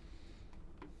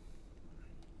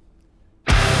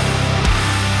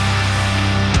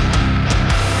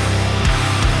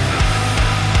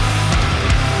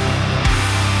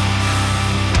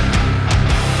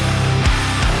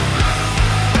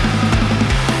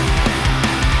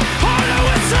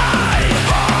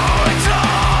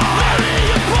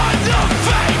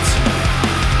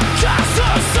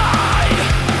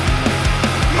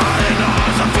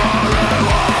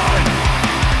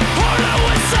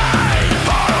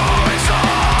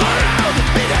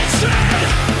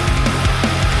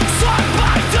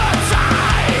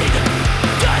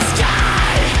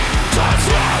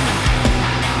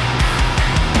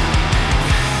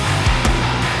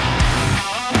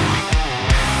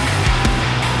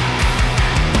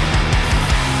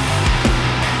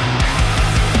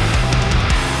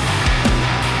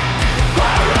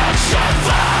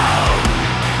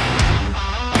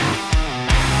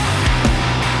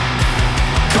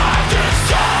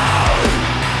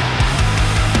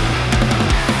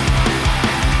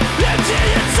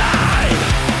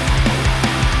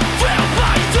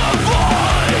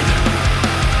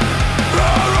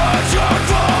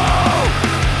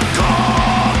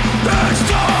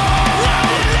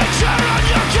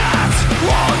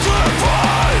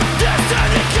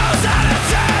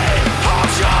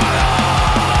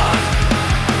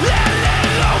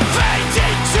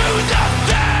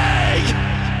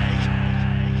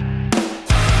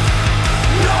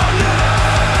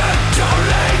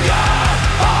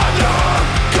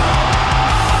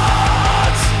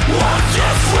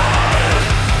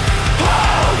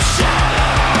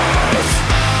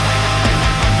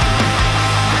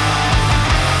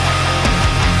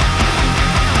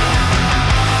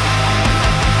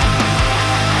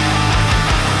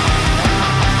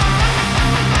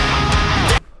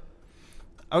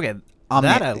 Okay,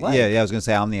 I like. Yeah, I was gonna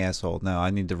say I'm the asshole. No, I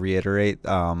need to reiterate.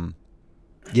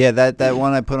 Yeah, that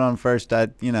one I put on first.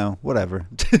 Whatever.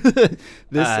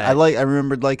 I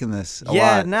remembered liking this a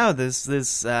lot. No,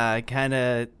 this kind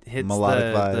of hits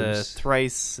Melodic the vibes.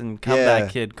 Thrice and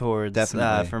Comeback Kid chords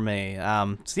definitely. for me.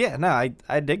 So yeah, no,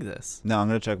 I dig this. No, I'm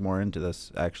gonna check more into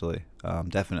this actually.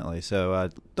 Definitely. So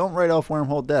don't write off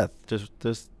Wormhole Death.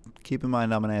 Just keep in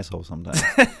mind I'm an asshole sometimes.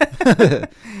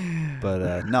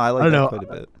 But no, I like that quite a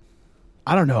bit.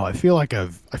 I don't know. I feel like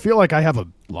I have a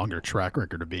longer track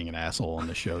record of being an asshole on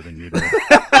the show than you do.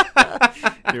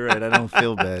 You're right. I don't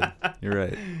feel bad. You're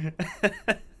right.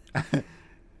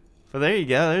 But there you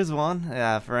go. There's one.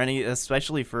 Yeah,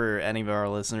 especially for any of our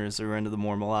listeners who are into the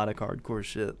more melodic hardcore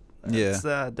shit. It's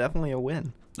definitely a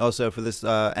win. Also, for this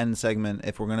end segment,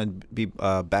 if we're going to be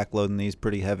backloading these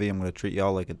pretty heavy, I'm going to treat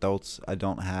y'all like adults. I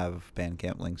don't have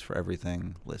Bandcamp links for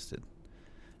everything listed.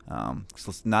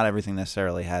 So not everything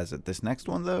necessarily has it. This next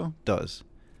one, though, does.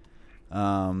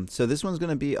 So this one's going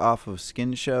to be off of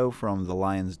Skin Show from The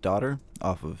Lion's Daughter,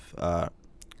 off of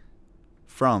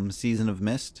from Season of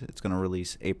Mist. It's going to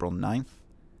release April 9th.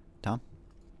 Tom?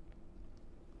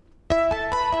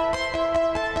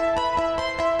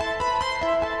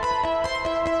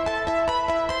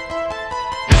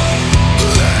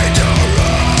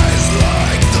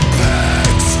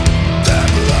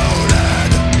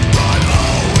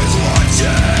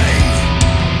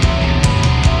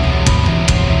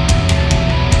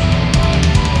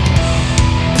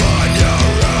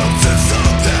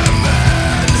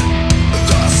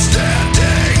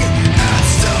 Standing and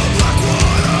still black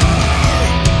water.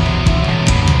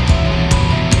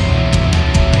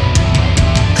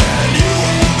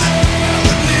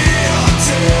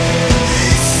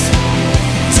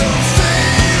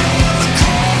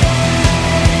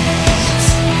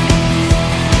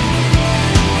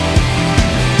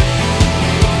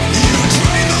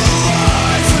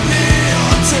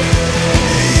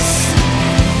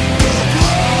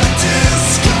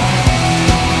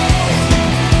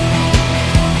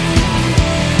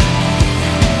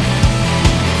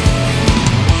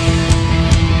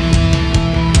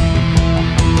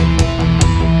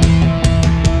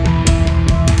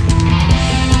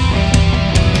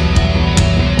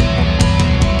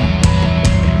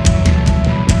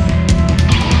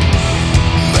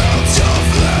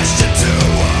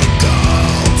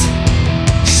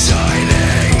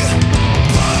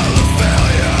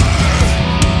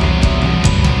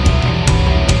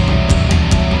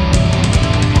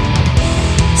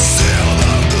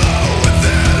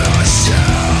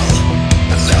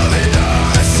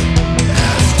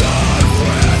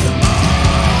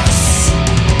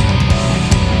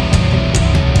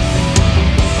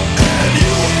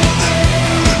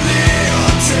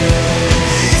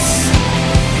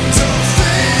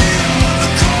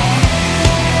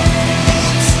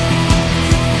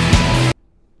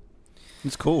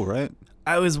 cool, right?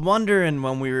 I was wondering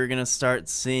when we were gonna start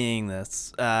seeing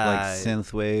this, Like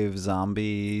synthwave,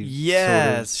 zombie.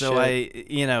 yeah. Sort of So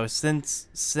shit. since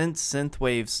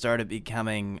synthwave started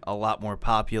becoming a lot more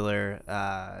popular,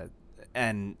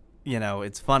 and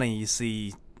it's funny you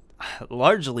see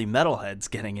largely metalheads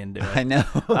getting into it. I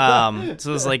know.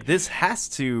 So it's like this has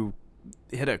to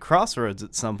hit a crossroads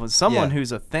at some point. Someone Yeah.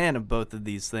 who's a fan of both of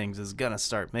these things is gonna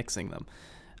start mixing them.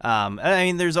 I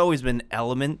mean, there's always been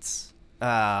elements.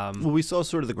 Well, we saw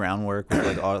sort of the groundwork with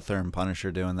like Arthur and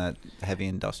Punisher doing that heavy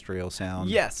industrial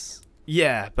sound. Yes.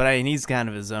 Yeah, but I mean, he's kind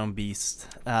of his own beast.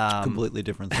 Completely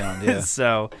different sound, yeah.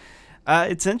 So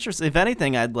it's interesting. If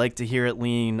anything, I'd like to hear it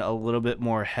lean a little bit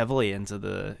more heavily into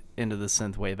the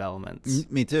synthwave elements.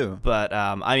 Me too. But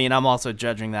I mean, I'm also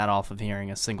judging that off of hearing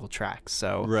a single track,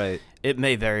 so Right. it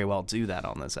may very well do that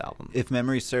on this album. If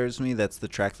memory serves me, that's the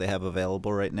track they have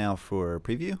available right now for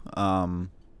preview.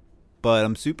 But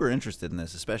I'm super interested in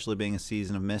this, especially being a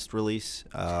Season of Mist release.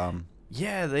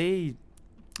 Yeah, they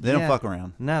don't fuck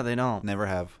around. No, they don't. Never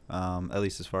have, at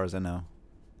least as far as I know.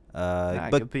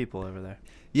 But But good people over there.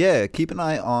 yeah, keep an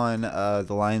eye on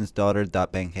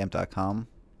thelionsdaughter.bandcamp.com.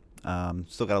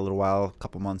 Still got a little while, a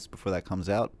couple months before that comes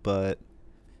out, but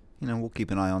we'll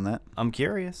keep an eye on that. I'm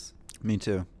curious. Me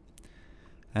too.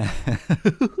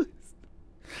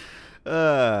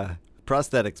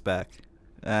 Prosthetics back,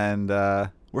 and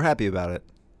we're happy about it.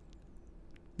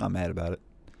 Not mad about it,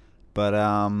 but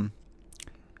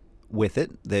with it,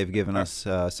 they've given us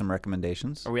some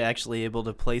recommendations. Are we actually able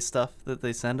to play stuff that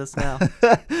they send us now?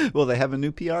 Well, they have a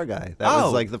new PR guy. That was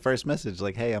Oh. like the first message,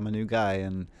 like, "Hey, I'm a new guy,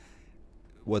 and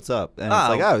what's up?" And it's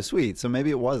like, "Oh, sweet." So maybe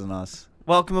it wasn't us.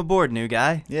 Welcome aboard, new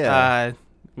guy. Yeah.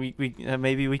 We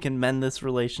maybe we can mend this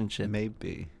relationship.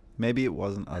 Maybe it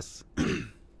wasn't us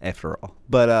after all.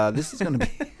 But this is gonna be.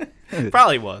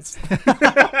 Probably was.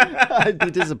 I'd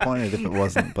be disappointed if it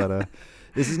wasn't, but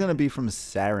this is going to be from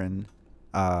Sarin,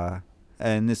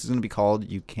 and this is going to be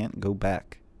called You Can't Go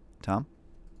Back. Tom?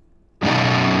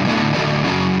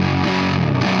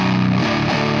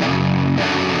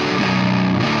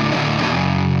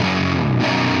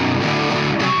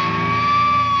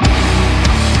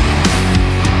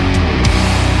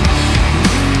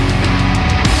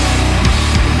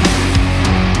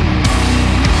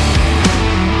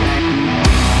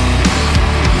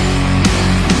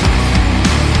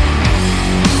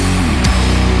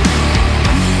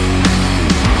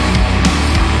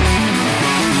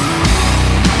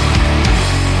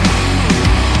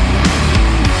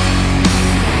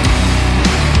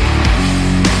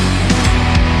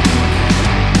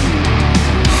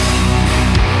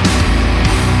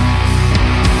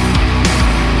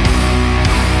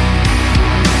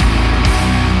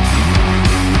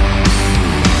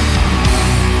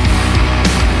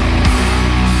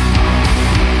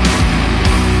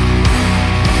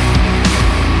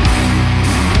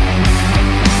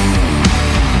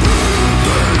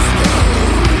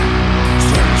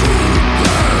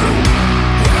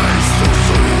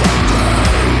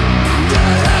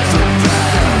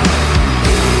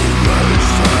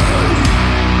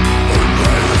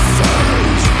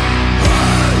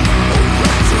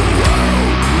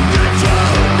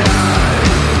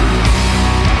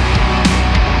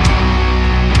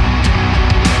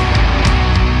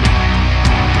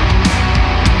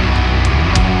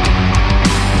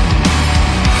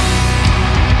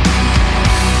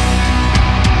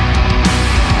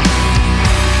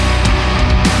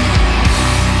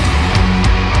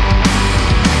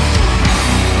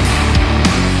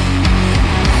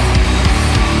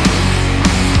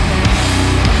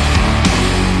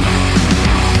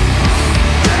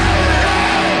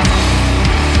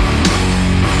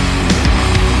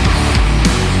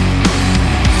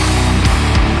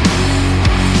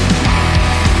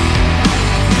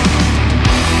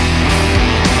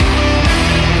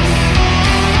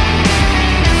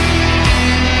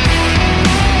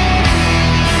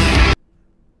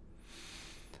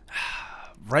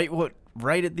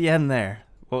 Right at the end there,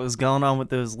 what was going on with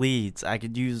those leads? I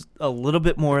could use a little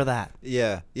bit more of that.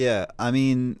 Yeah. I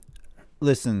mean,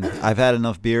 listen, I've had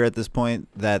enough beer at this point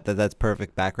that's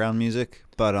perfect background music.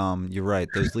 But you're right.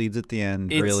 Those leads at the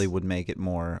end really would make it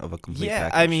more of a complete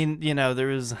package. I mean,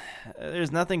 there's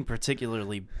nothing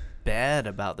particularly bad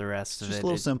about the rest of it. Just a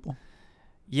little simple.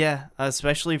 Yeah,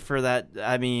 especially for that.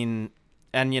 I mean,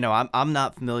 and I'm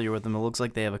not familiar with them. It looks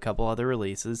like they have a couple other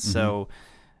releases, so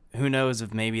who knows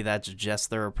if maybe that's just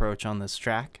their approach on this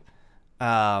track.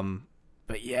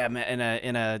 But yeah, man,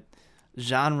 in a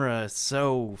genre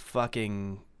so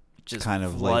fucking just kind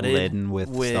of like flooded laden with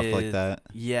stuff like that.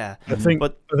 Yeah. I think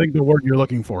the word you're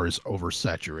looking for is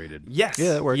oversaturated. Yes.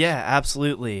 Yeah, that works. Yeah,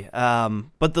 absolutely.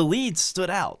 But the leads stood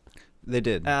out. They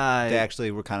did. They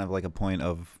actually were kind of like a point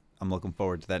of, I'm looking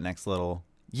forward to that next little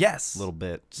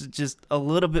bit. Just a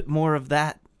little bit more of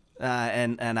that.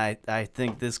 And I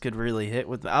think this could really hit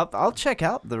with. I'll check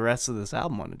out the rest of this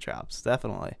album when it drops,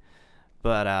 definitely.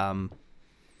 But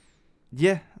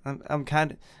yeah, I'm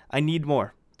kind of. I need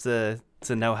more to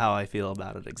know how I feel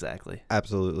about it exactly.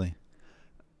 Absolutely.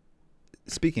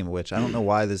 Speaking of which, I don't know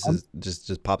why this is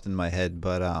just popped in my head,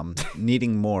 but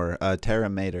needing more. Terra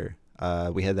Mater.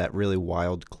 We had that really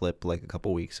wild clip like a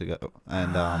couple weeks ago,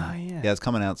 and yeah, it's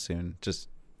coming out soon. Just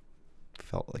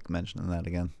felt like mentioning that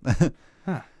again.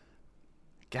 Huh.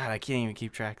 God, I can't even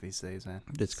keep track these days, man.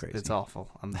 It's crazy. It's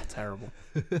awful. I'm terrible.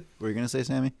 What were you gonna say,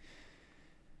 Sammy?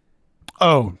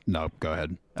 Oh no, go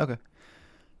ahead. Okay.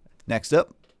 Next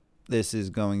up, this is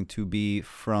going to be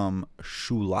from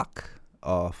Shulak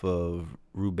off of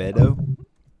Rubedo.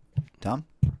 Tom?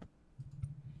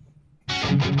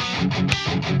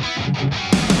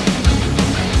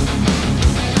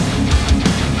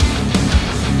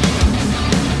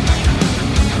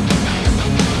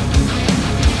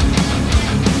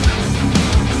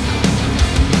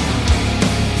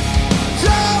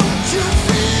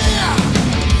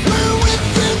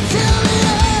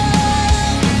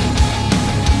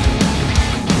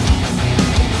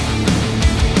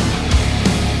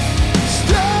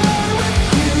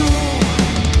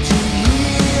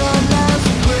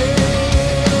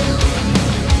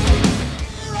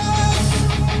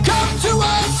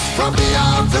 From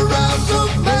beyond the realms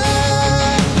of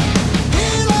man,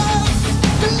 heal us,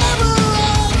 deliver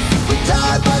us, we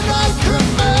die by thy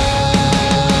command.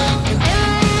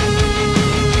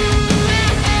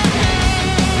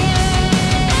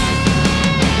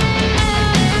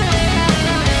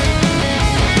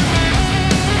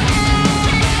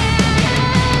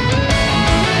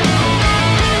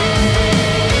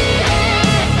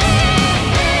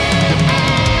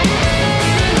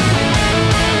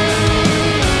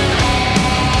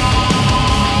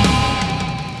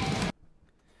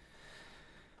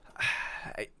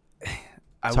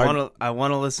 I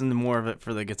want to listen to more of it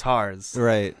for the guitars.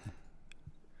 Right.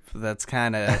 That's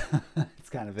kind of. It's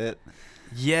kind of it.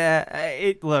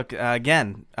 Yeah. Look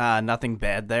again. Nothing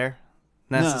bad there,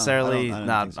 necessarily. No, I don't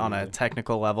not think so on either. a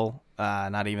technical level.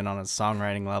 Not even on a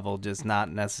songwriting level. Just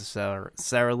not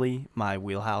necessarily my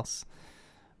wheelhouse.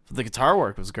 The guitar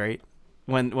work was great.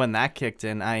 When that kicked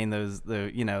in, I mean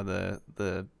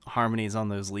the harmonies on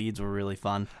those leads were really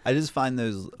fun. I just find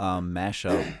those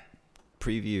mashup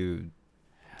preview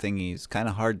thingies kind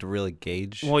of hard to really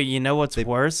gauge. Well, you know what's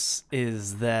worse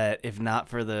is that if not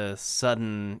for the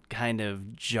sudden kind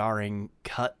of jarring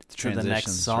cut to the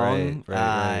next song,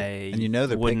 right. And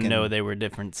I wouldn't know they were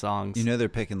different songs. You know they're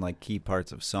picking like key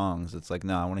parts of songs. It's like,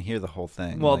 no, I want to hear the whole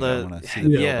thing. Well, like, I wanna see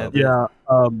the build-up.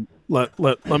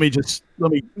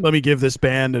 Let me give this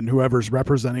band and whoever's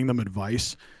representing them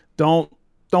advice. Don't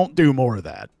do more of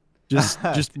that. Just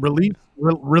release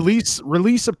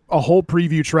a whole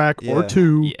preview track or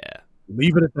two. Yeah.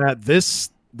 Leave it at that. This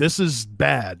is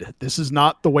bad. This is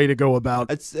not the way to go about.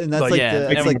 That's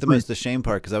like the most ashamed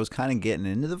part, because I was kind of getting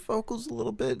into the vocals a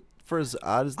little bit, for as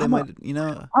odd as they might.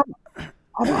 I'm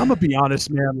gonna be honest,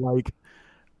 man. Like,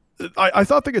 I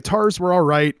thought the guitars were all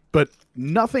right, but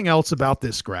nothing else about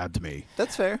this grabbed me.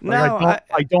 That's fair. Like,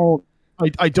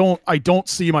 I don't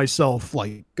see myself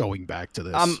like going back to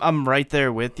this. I'm right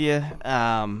there with you.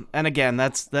 And again,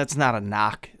 that's not a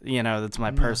knock. That's my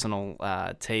personal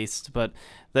taste. But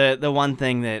the one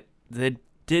thing that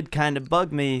did kind of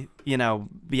bug me,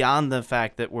 beyond the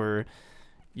fact that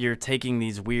you're taking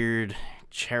these weird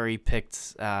cherry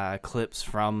picked clips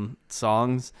from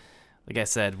songs. Like I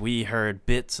said, we heard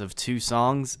bits of two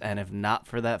songs, and if not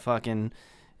for that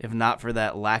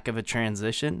lack of a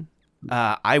transition,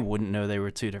 I wouldn't know they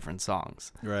were two different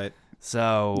songs. Right.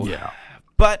 So, yeah.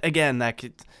 But again,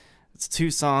 it's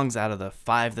two songs out of the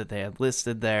 5 that they had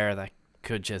listed there. That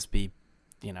could just be,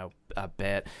 a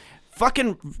bit.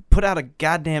 Fucking put out a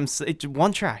goddamn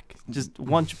one track. Just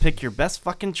pick your best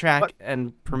fucking track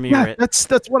and premiere it.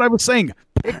 That's what I was saying.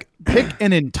 Pick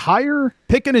an entire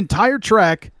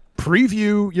track.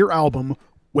 Preview your album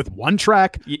with one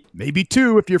track, maybe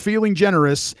 2 if you're feeling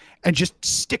generous, and just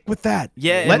stick with that.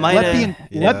 Yeah, let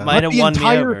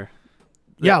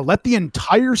the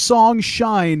entire song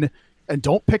shine, and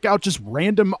don't pick out just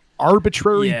random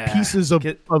arbitrary pieces of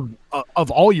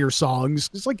all your songs.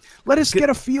 It's like, let us get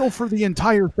a feel for the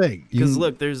entire thing. Because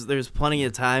look, there's plenty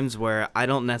of times where I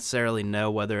don't necessarily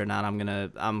know whether or not I'm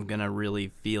gonna really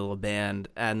feel a band,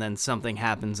 and then something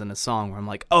happens in a song where I'm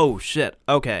like, oh shit,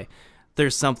 okay,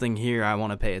 there's something here, I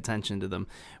want to pay attention to them.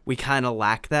 We kind of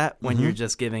lack that when you're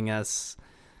just giving us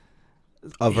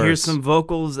here's some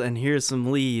vocals and here's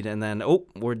some lead, and then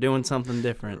we're doing something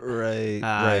different. Right.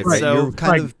 So you're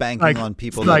kind of banking on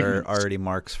people that are already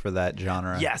marks for that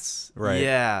genre. Yes. Right.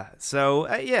 Yeah. So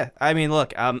I mean,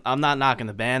 look, I'm not knocking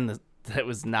the band that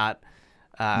was not.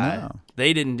 No.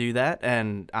 They didn't do that,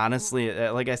 and honestly,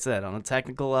 like I said, on a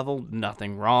technical level,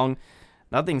 nothing wrong.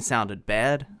 Nothing sounded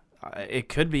bad. It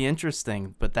could be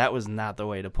interesting, but that was not the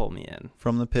way to pull me in.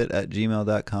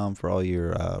 FromThePit@gmail.com for all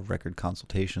your record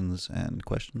consultations and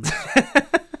questions.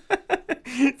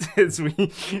 as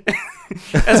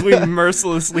we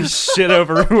mercilessly shit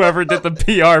over whoever did the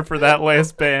PR for that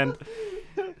last band.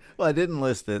 Well, I didn't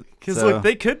list it. Because look,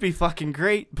 they could be fucking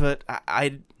great, but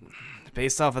I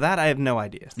based off of that, I have no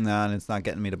idea. No, and it's not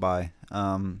getting me to buy.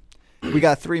 We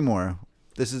got 3 more.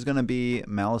 This is going to be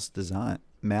Malice Divine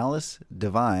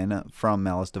from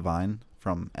Malice Divine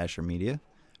from Asher Media.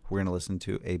 We're going to listen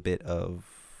to a bit of...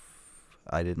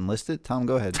 I didn't list it. Tom,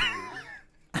 go ahead.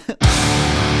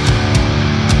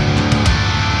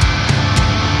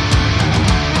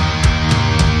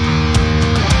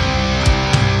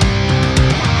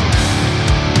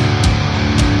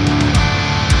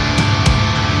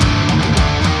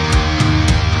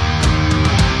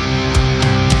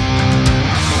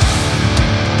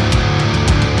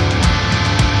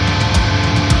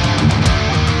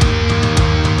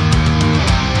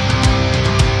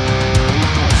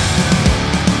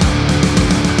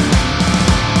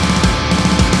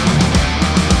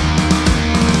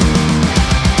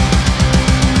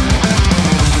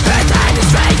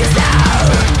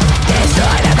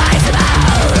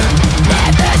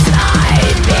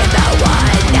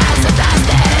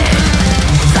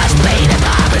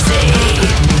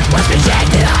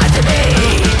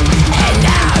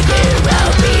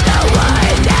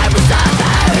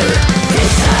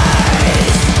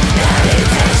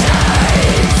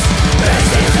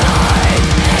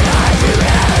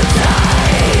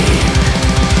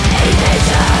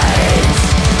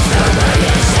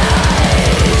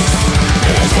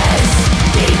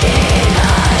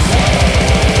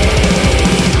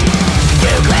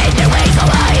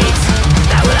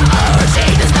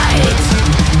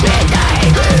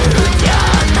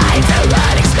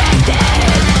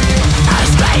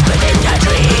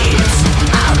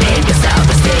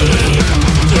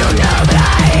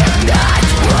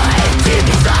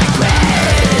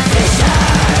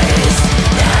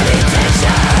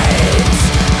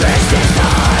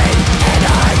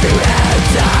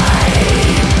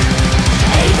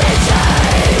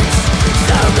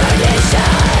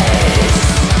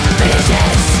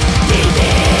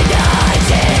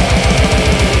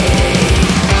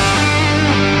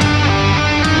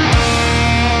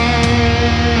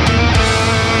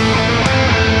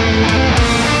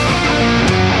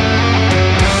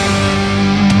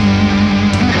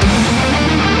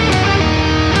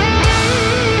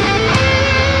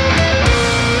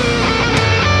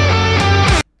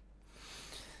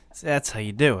 That's how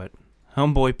you do it.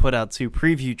 Homeboy put out 2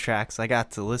 preview tracks. I got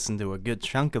to listen to a good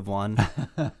chunk of one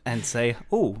and say,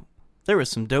 "Ooh, there was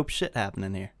some dope shit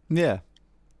happening here." Yeah.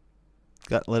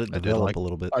 Let it develop a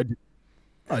little bit.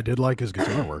 I did like his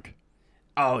guitar work.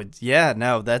 Oh, yeah,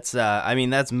 no, that's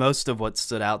that's most of what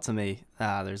stood out to me.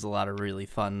 There's a lot of really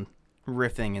fun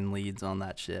riffing and leads on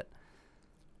that shit.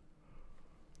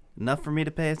 Enough for me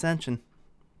to pay attention.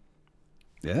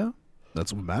 Yeah,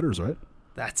 that's what matters, right?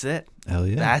 That's it. Hell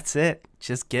yeah. That's it.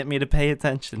 Just get me to pay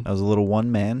attention. That was a little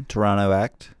one-man Toronto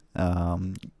act.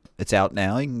 It's out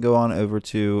now. You can go on over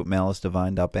to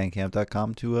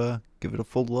malicedivine.bandcamp.com to give it a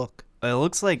full look. It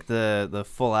looks like the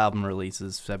full album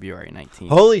releases February 19th.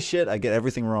 Holy shit, I get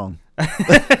everything wrong.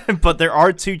 But there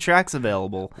are 2 tracks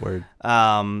available. Word.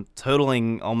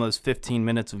 Totaling almost 15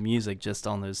 minutes of music just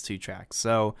on those 2 tracks.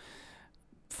 So,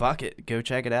 fuck it. Go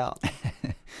check it out.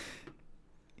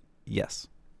 Yes.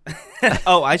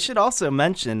 Oh, I should also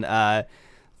mention, as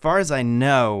far as I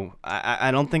know,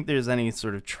 I don't think there's any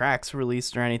sort of tracks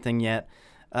released or anything yet,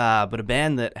 but a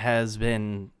band that has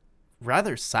been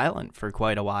rather silent for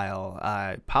quite a while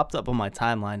popped up on my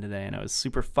timeline today, and I was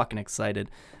super fucking excited.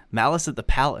 Malice at the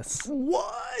Palace.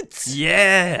 What?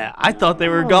 Yeah, I thought they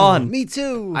were gone. Me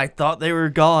too. I thought they were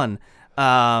gone.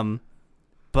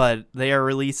 But they are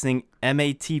releasing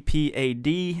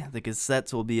MATPAD. The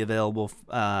cassettes will be available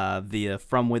via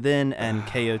From Within and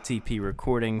KOTP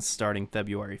Recordings starting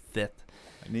February 5th.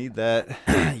 I need that.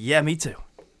 Yeah, me too.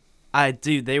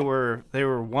 They were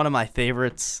one of my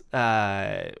favorites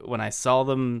when I saw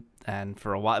them, and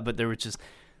for a while, but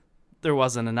there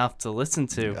wasn't enough to listen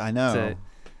to. I know.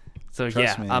 So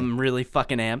Trust yeah, me. I'm really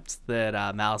fucking amped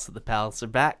that Malice at the Palace are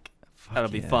back. That'll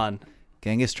be fun.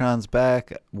 Genghis Tron's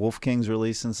back. Wolf King's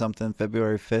releasing something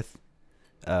February 5th.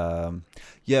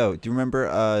 Yo, do you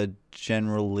remember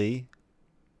General Lee?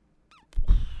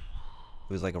 It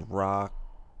was like a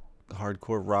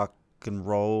hardcore rock and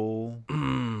roll.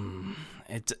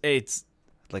 It's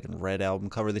like a red album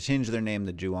cover. They changed their name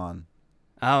to Ju-On.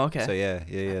 Oh, okay. So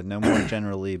yeah. No more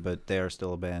General Lee, but they are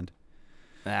still a band.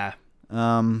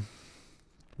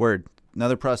 Word.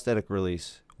 Another prosthetic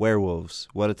release. Werewolves.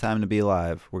 What a Time to Be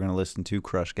Alive. We're gonna listen to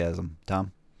Crushgasm.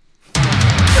 Tom?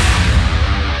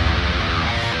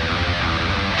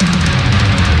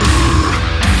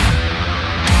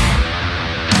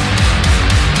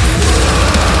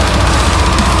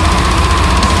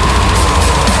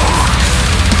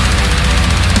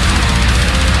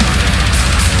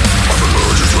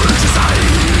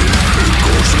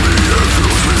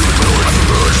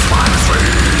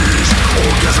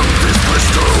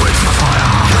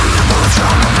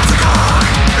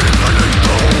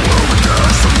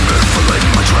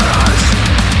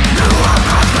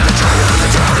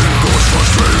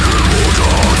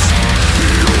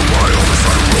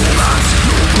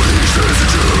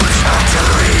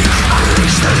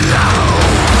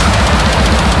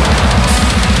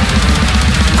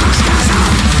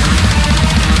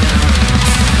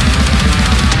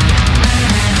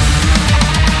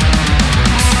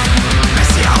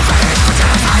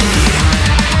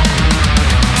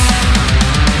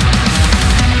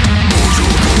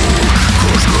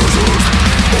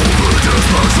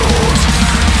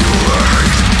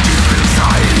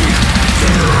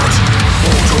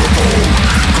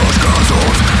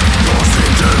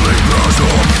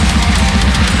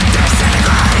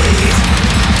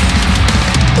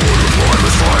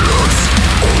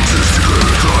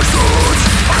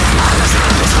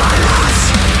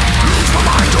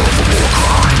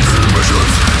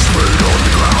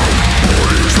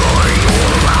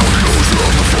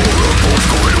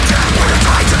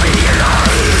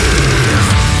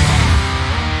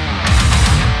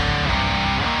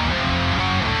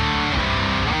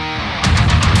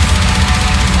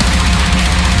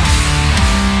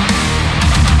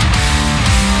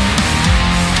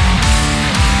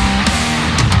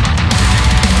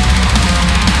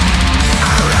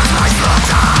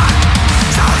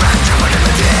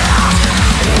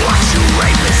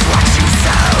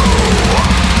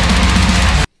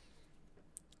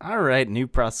 New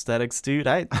prosthetics, dude.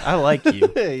 I like you.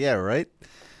 Yeah, right?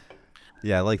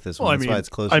 Yeah, I like this one. That's why it's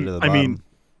closer to the bottom.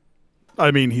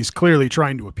 I mean, he's clearly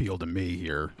trying to appeal to me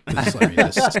here. This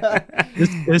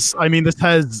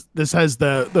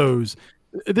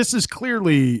is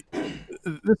clearly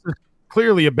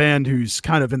a band who's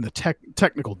kind of in the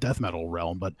technical death metal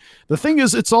realm. But the thing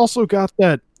is, it's also got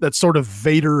that sort of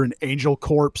Vader and Angel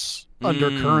Corpse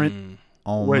undercurrent.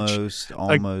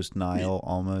 Almost Nile,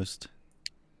 almost.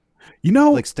 You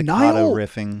know, like staccato Nile,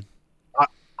 riffing.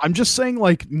 I'm just saying,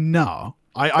 like, no.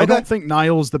 I don't think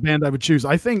Nile is the band I would choose.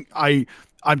 I think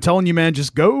I'm telling you, man,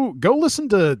 just go listen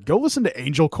to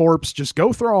Angel Corpse. Just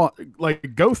go throw on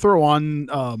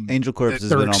Angel Corpse has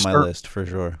been on my list for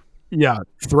sure. Yeah,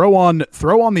 throw on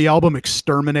the album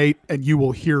Exterminate, and you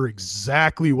will hear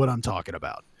exactly what I'm talking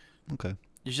about. Okay.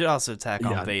 You should also tack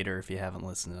on Vader if you haven't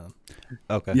listened to them.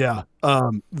 Okay. Yeah.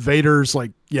 Vader's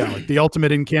like the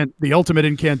ultimate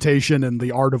incantation and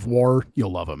the art of war.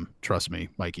 You'll love him. Trust me,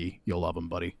 Mikey. You'll love him,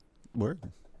 buddy. Word.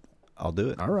 I'll do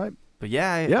it. All right. But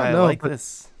I like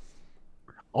this.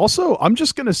 Also, I'm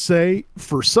just gonna say,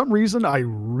 for some reason, I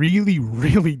really,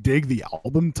 really dig the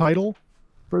album title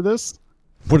for this.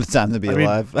 What a Time to Be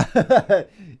Alive.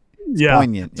 Yeah.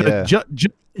 Poignant.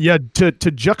 Yeah. To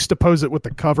juxtapose it with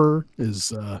the cover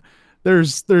is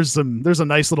there's a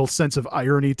nice little sense of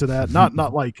irony to that.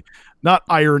 Not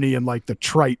irony in like the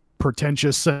trite,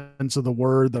 pretentious sense of the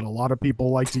word that a lot of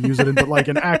people like to use it in, but like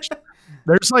an action.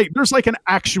 There's like an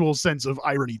actual sense of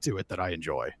irony to it that I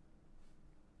enjoy.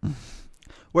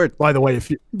 Word. By the way,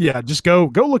 just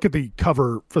go look at the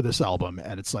cover for this album,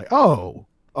 and it's like, oh.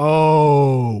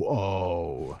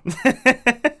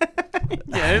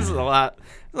 Yeah, there's a lot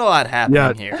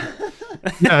happening here.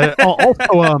 Yeah.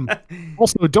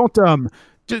 Also, don't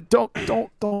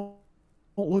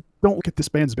look at this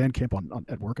band's Bandcamp on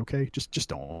at work. Okay, just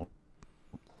don't.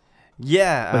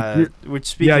 Yeah, which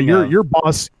speaking yeah, of, your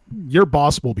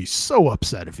boss will be so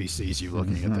upset if he sees you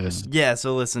looking at this. Yeah,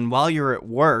 so listen, while you're at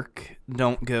work,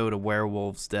 don't go to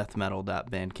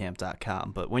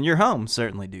werewolvesdeathmetal.bandcamp.com, but when you're home,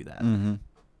 certainly do that. Mm-hmm.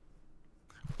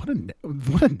 What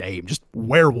a name, just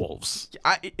werewolves.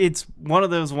 It's one of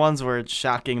those ones where it's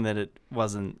shocking that it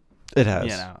wasn't. It has.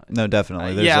 You know, no,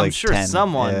 definitely. There's I'm like sure 10.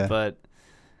 someone, Yeah. but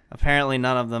apparently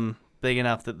none of them big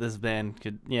enough that this band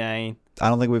could. Yeah, I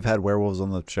don't think we've had werewolves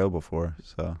on the show before,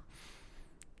 so.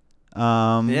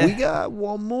 Yeah. We got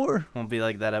one more. Won't be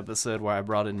like that episode where I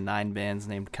brought in 9 bands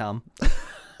named Cum.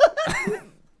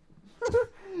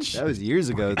 That was years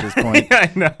ago at this point.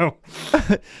 I know.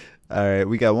 All right,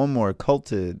 we got one more.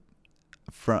 Culted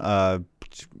from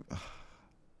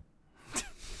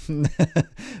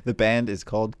the band is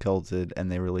called Culted,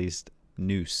 and they released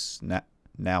Noose.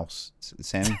 Nouse.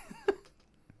 Sammy?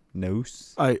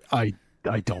 Noose? I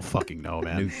don't fucking know,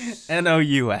 man. Noose.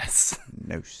 Nous.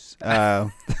 Noose.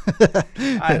 I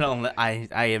don't. I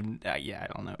have. Yeah, I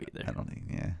don't know either. I don't think.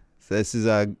 Yeah. So this is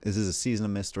a Season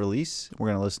of Mist release. We're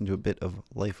gonna listen to a bit of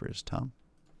Lifers. Tom.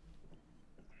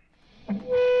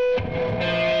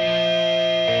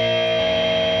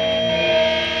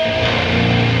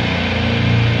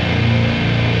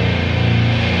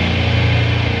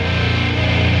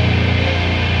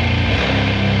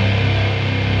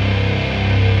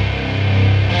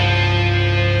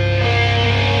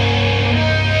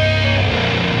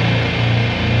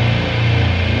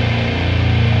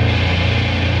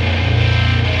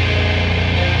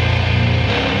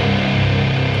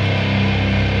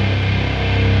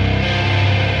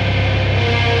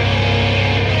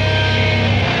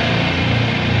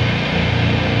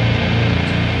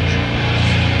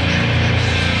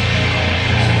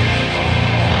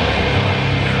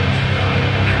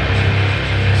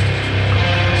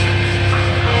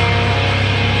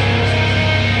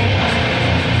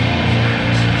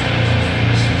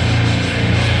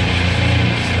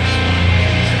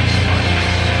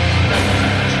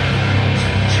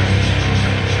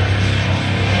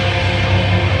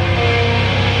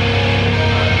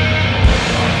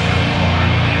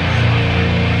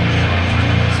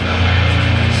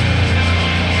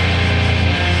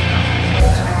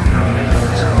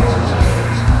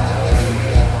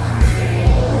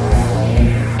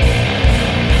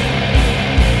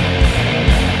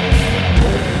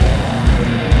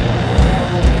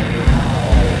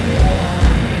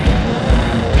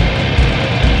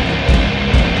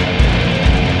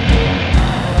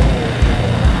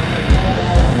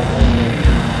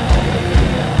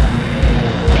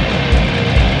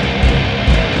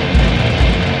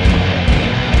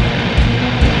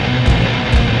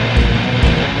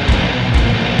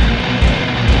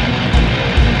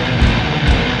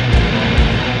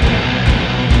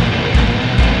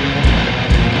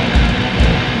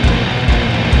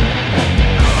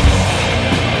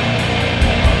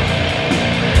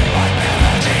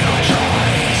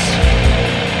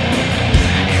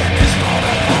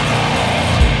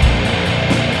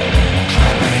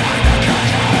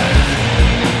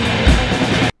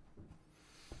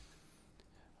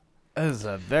 That was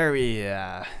a very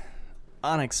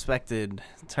unexpected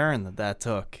turn that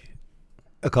took.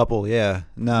 A couple, yeah.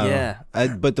 No. Yeah.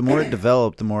 But the more it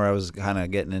developed, the more I was kind of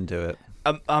getting into it.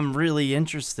 I'm really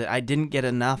interested. I didn't get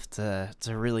enough to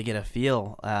really get a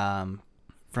feel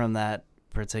from that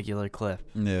particular clip,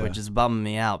 which is bumming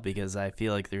me out because I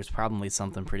feel like there's probably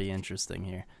something pretty interesting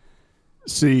here.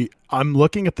 See, I'm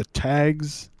looking at the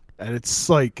tags, and it's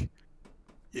like,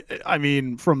 I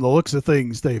mean, from the looks of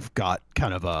things, they've got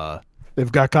kind of an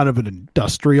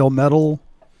industrial metal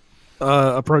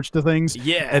approach to things.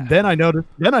 Yeah. And then I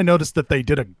noticed that they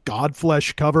did a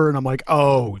Godflesh cover, and I'm like,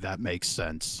 oh, that makes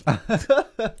sense.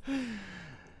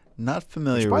 Not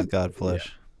familiar with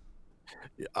Godflesh.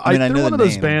 Yeah. I mean, I know they're one the of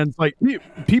those name. bands. Like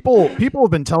people have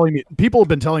been telling me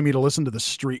to listen to the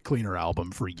Street Cleaner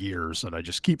album for years, and I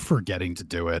just keep forgetting to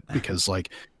do it because, like,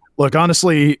 look,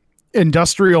 honestly,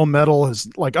 industrial metal has,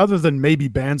 like, other than maybe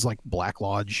bands like Black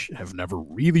Lodge, have never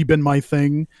really been my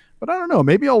thing. But I don't know.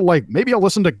 Maybe I'll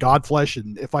listen to Godflesh,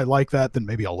 and if I like that, then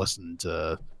maybe I'll listen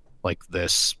to like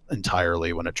this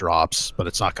entirely when it drops. But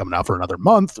it's not coming out for another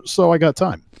month, so I got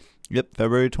time. Yep,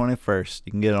 February 21st.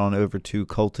 You can get on over to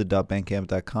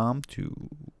culted.bandcamp.com to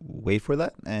wait for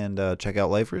that and check out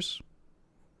Lifers.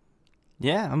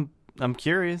 Yeah, I'm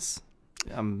curious.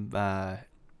 I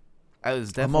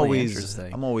was definitely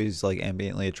interesting. I'm always like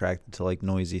ambiently attracted to like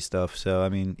noisy stuff. So I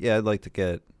mean, yeah, I'd like to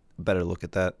get a better look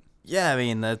at that. Yeah, I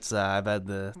mean, that's I've had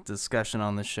the discussion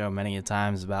on the show many a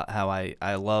times about how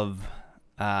I love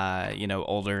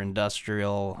older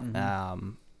industrial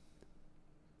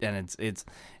and it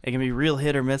can be real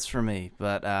hit or miss for me,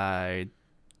 but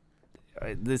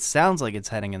this sounds like it's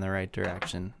heading in the right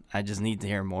direction. I just need to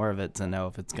hear more of it to know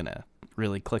if it's gonna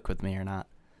really click with me or not.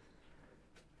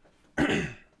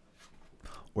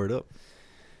 Word up.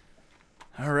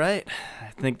 All right,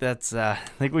 I think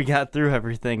we got through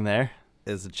everything there.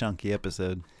 It's a chunky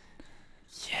episode.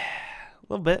 A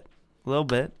little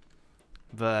bit,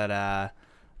 but I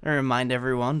remind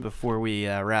everyone before we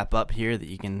wrap up here that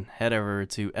you can head over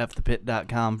to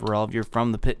fthepit.com for all of your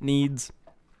From the Pit needs.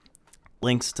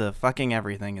 Links to fucking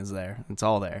everything is there. It's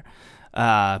all there.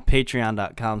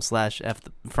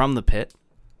 Patreon.com/fromthepit.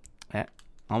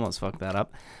 Almost fucked that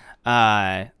up.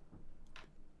 At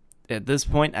this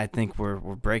point, I think we're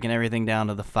breaking everything down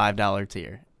to the $5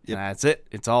 tier. Yep. That's it.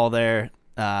 It's all there.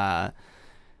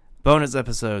 Bonus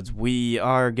episodes we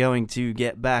are going to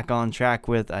get back on track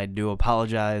with. I do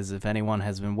apologize if anyone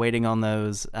has been waiting on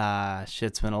those.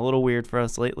 Shit's been a little weird for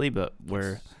us lately, but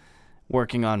we're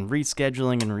working on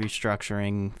rescheduling and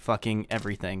restructuring fucking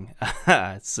everything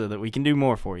so that we can do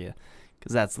more for you,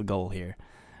 because that's the goal here.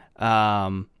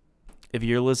 If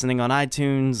you're listening on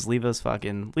iTunes, leave us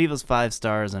 5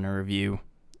 stars and a review.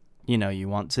 You know you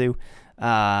want to.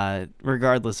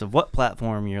 Regardless of what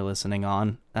platform you're listening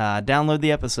on, download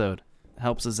the episode. It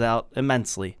helps us out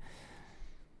immensely.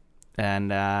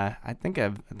 And I think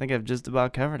I've just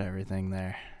about covered everything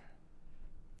there.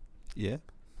 Yeah.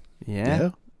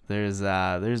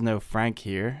 There's no Frank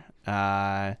here.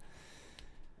 So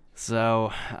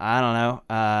I don't know.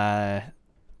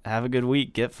 Have a good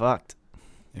week. Get fucked.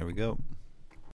 Here we go.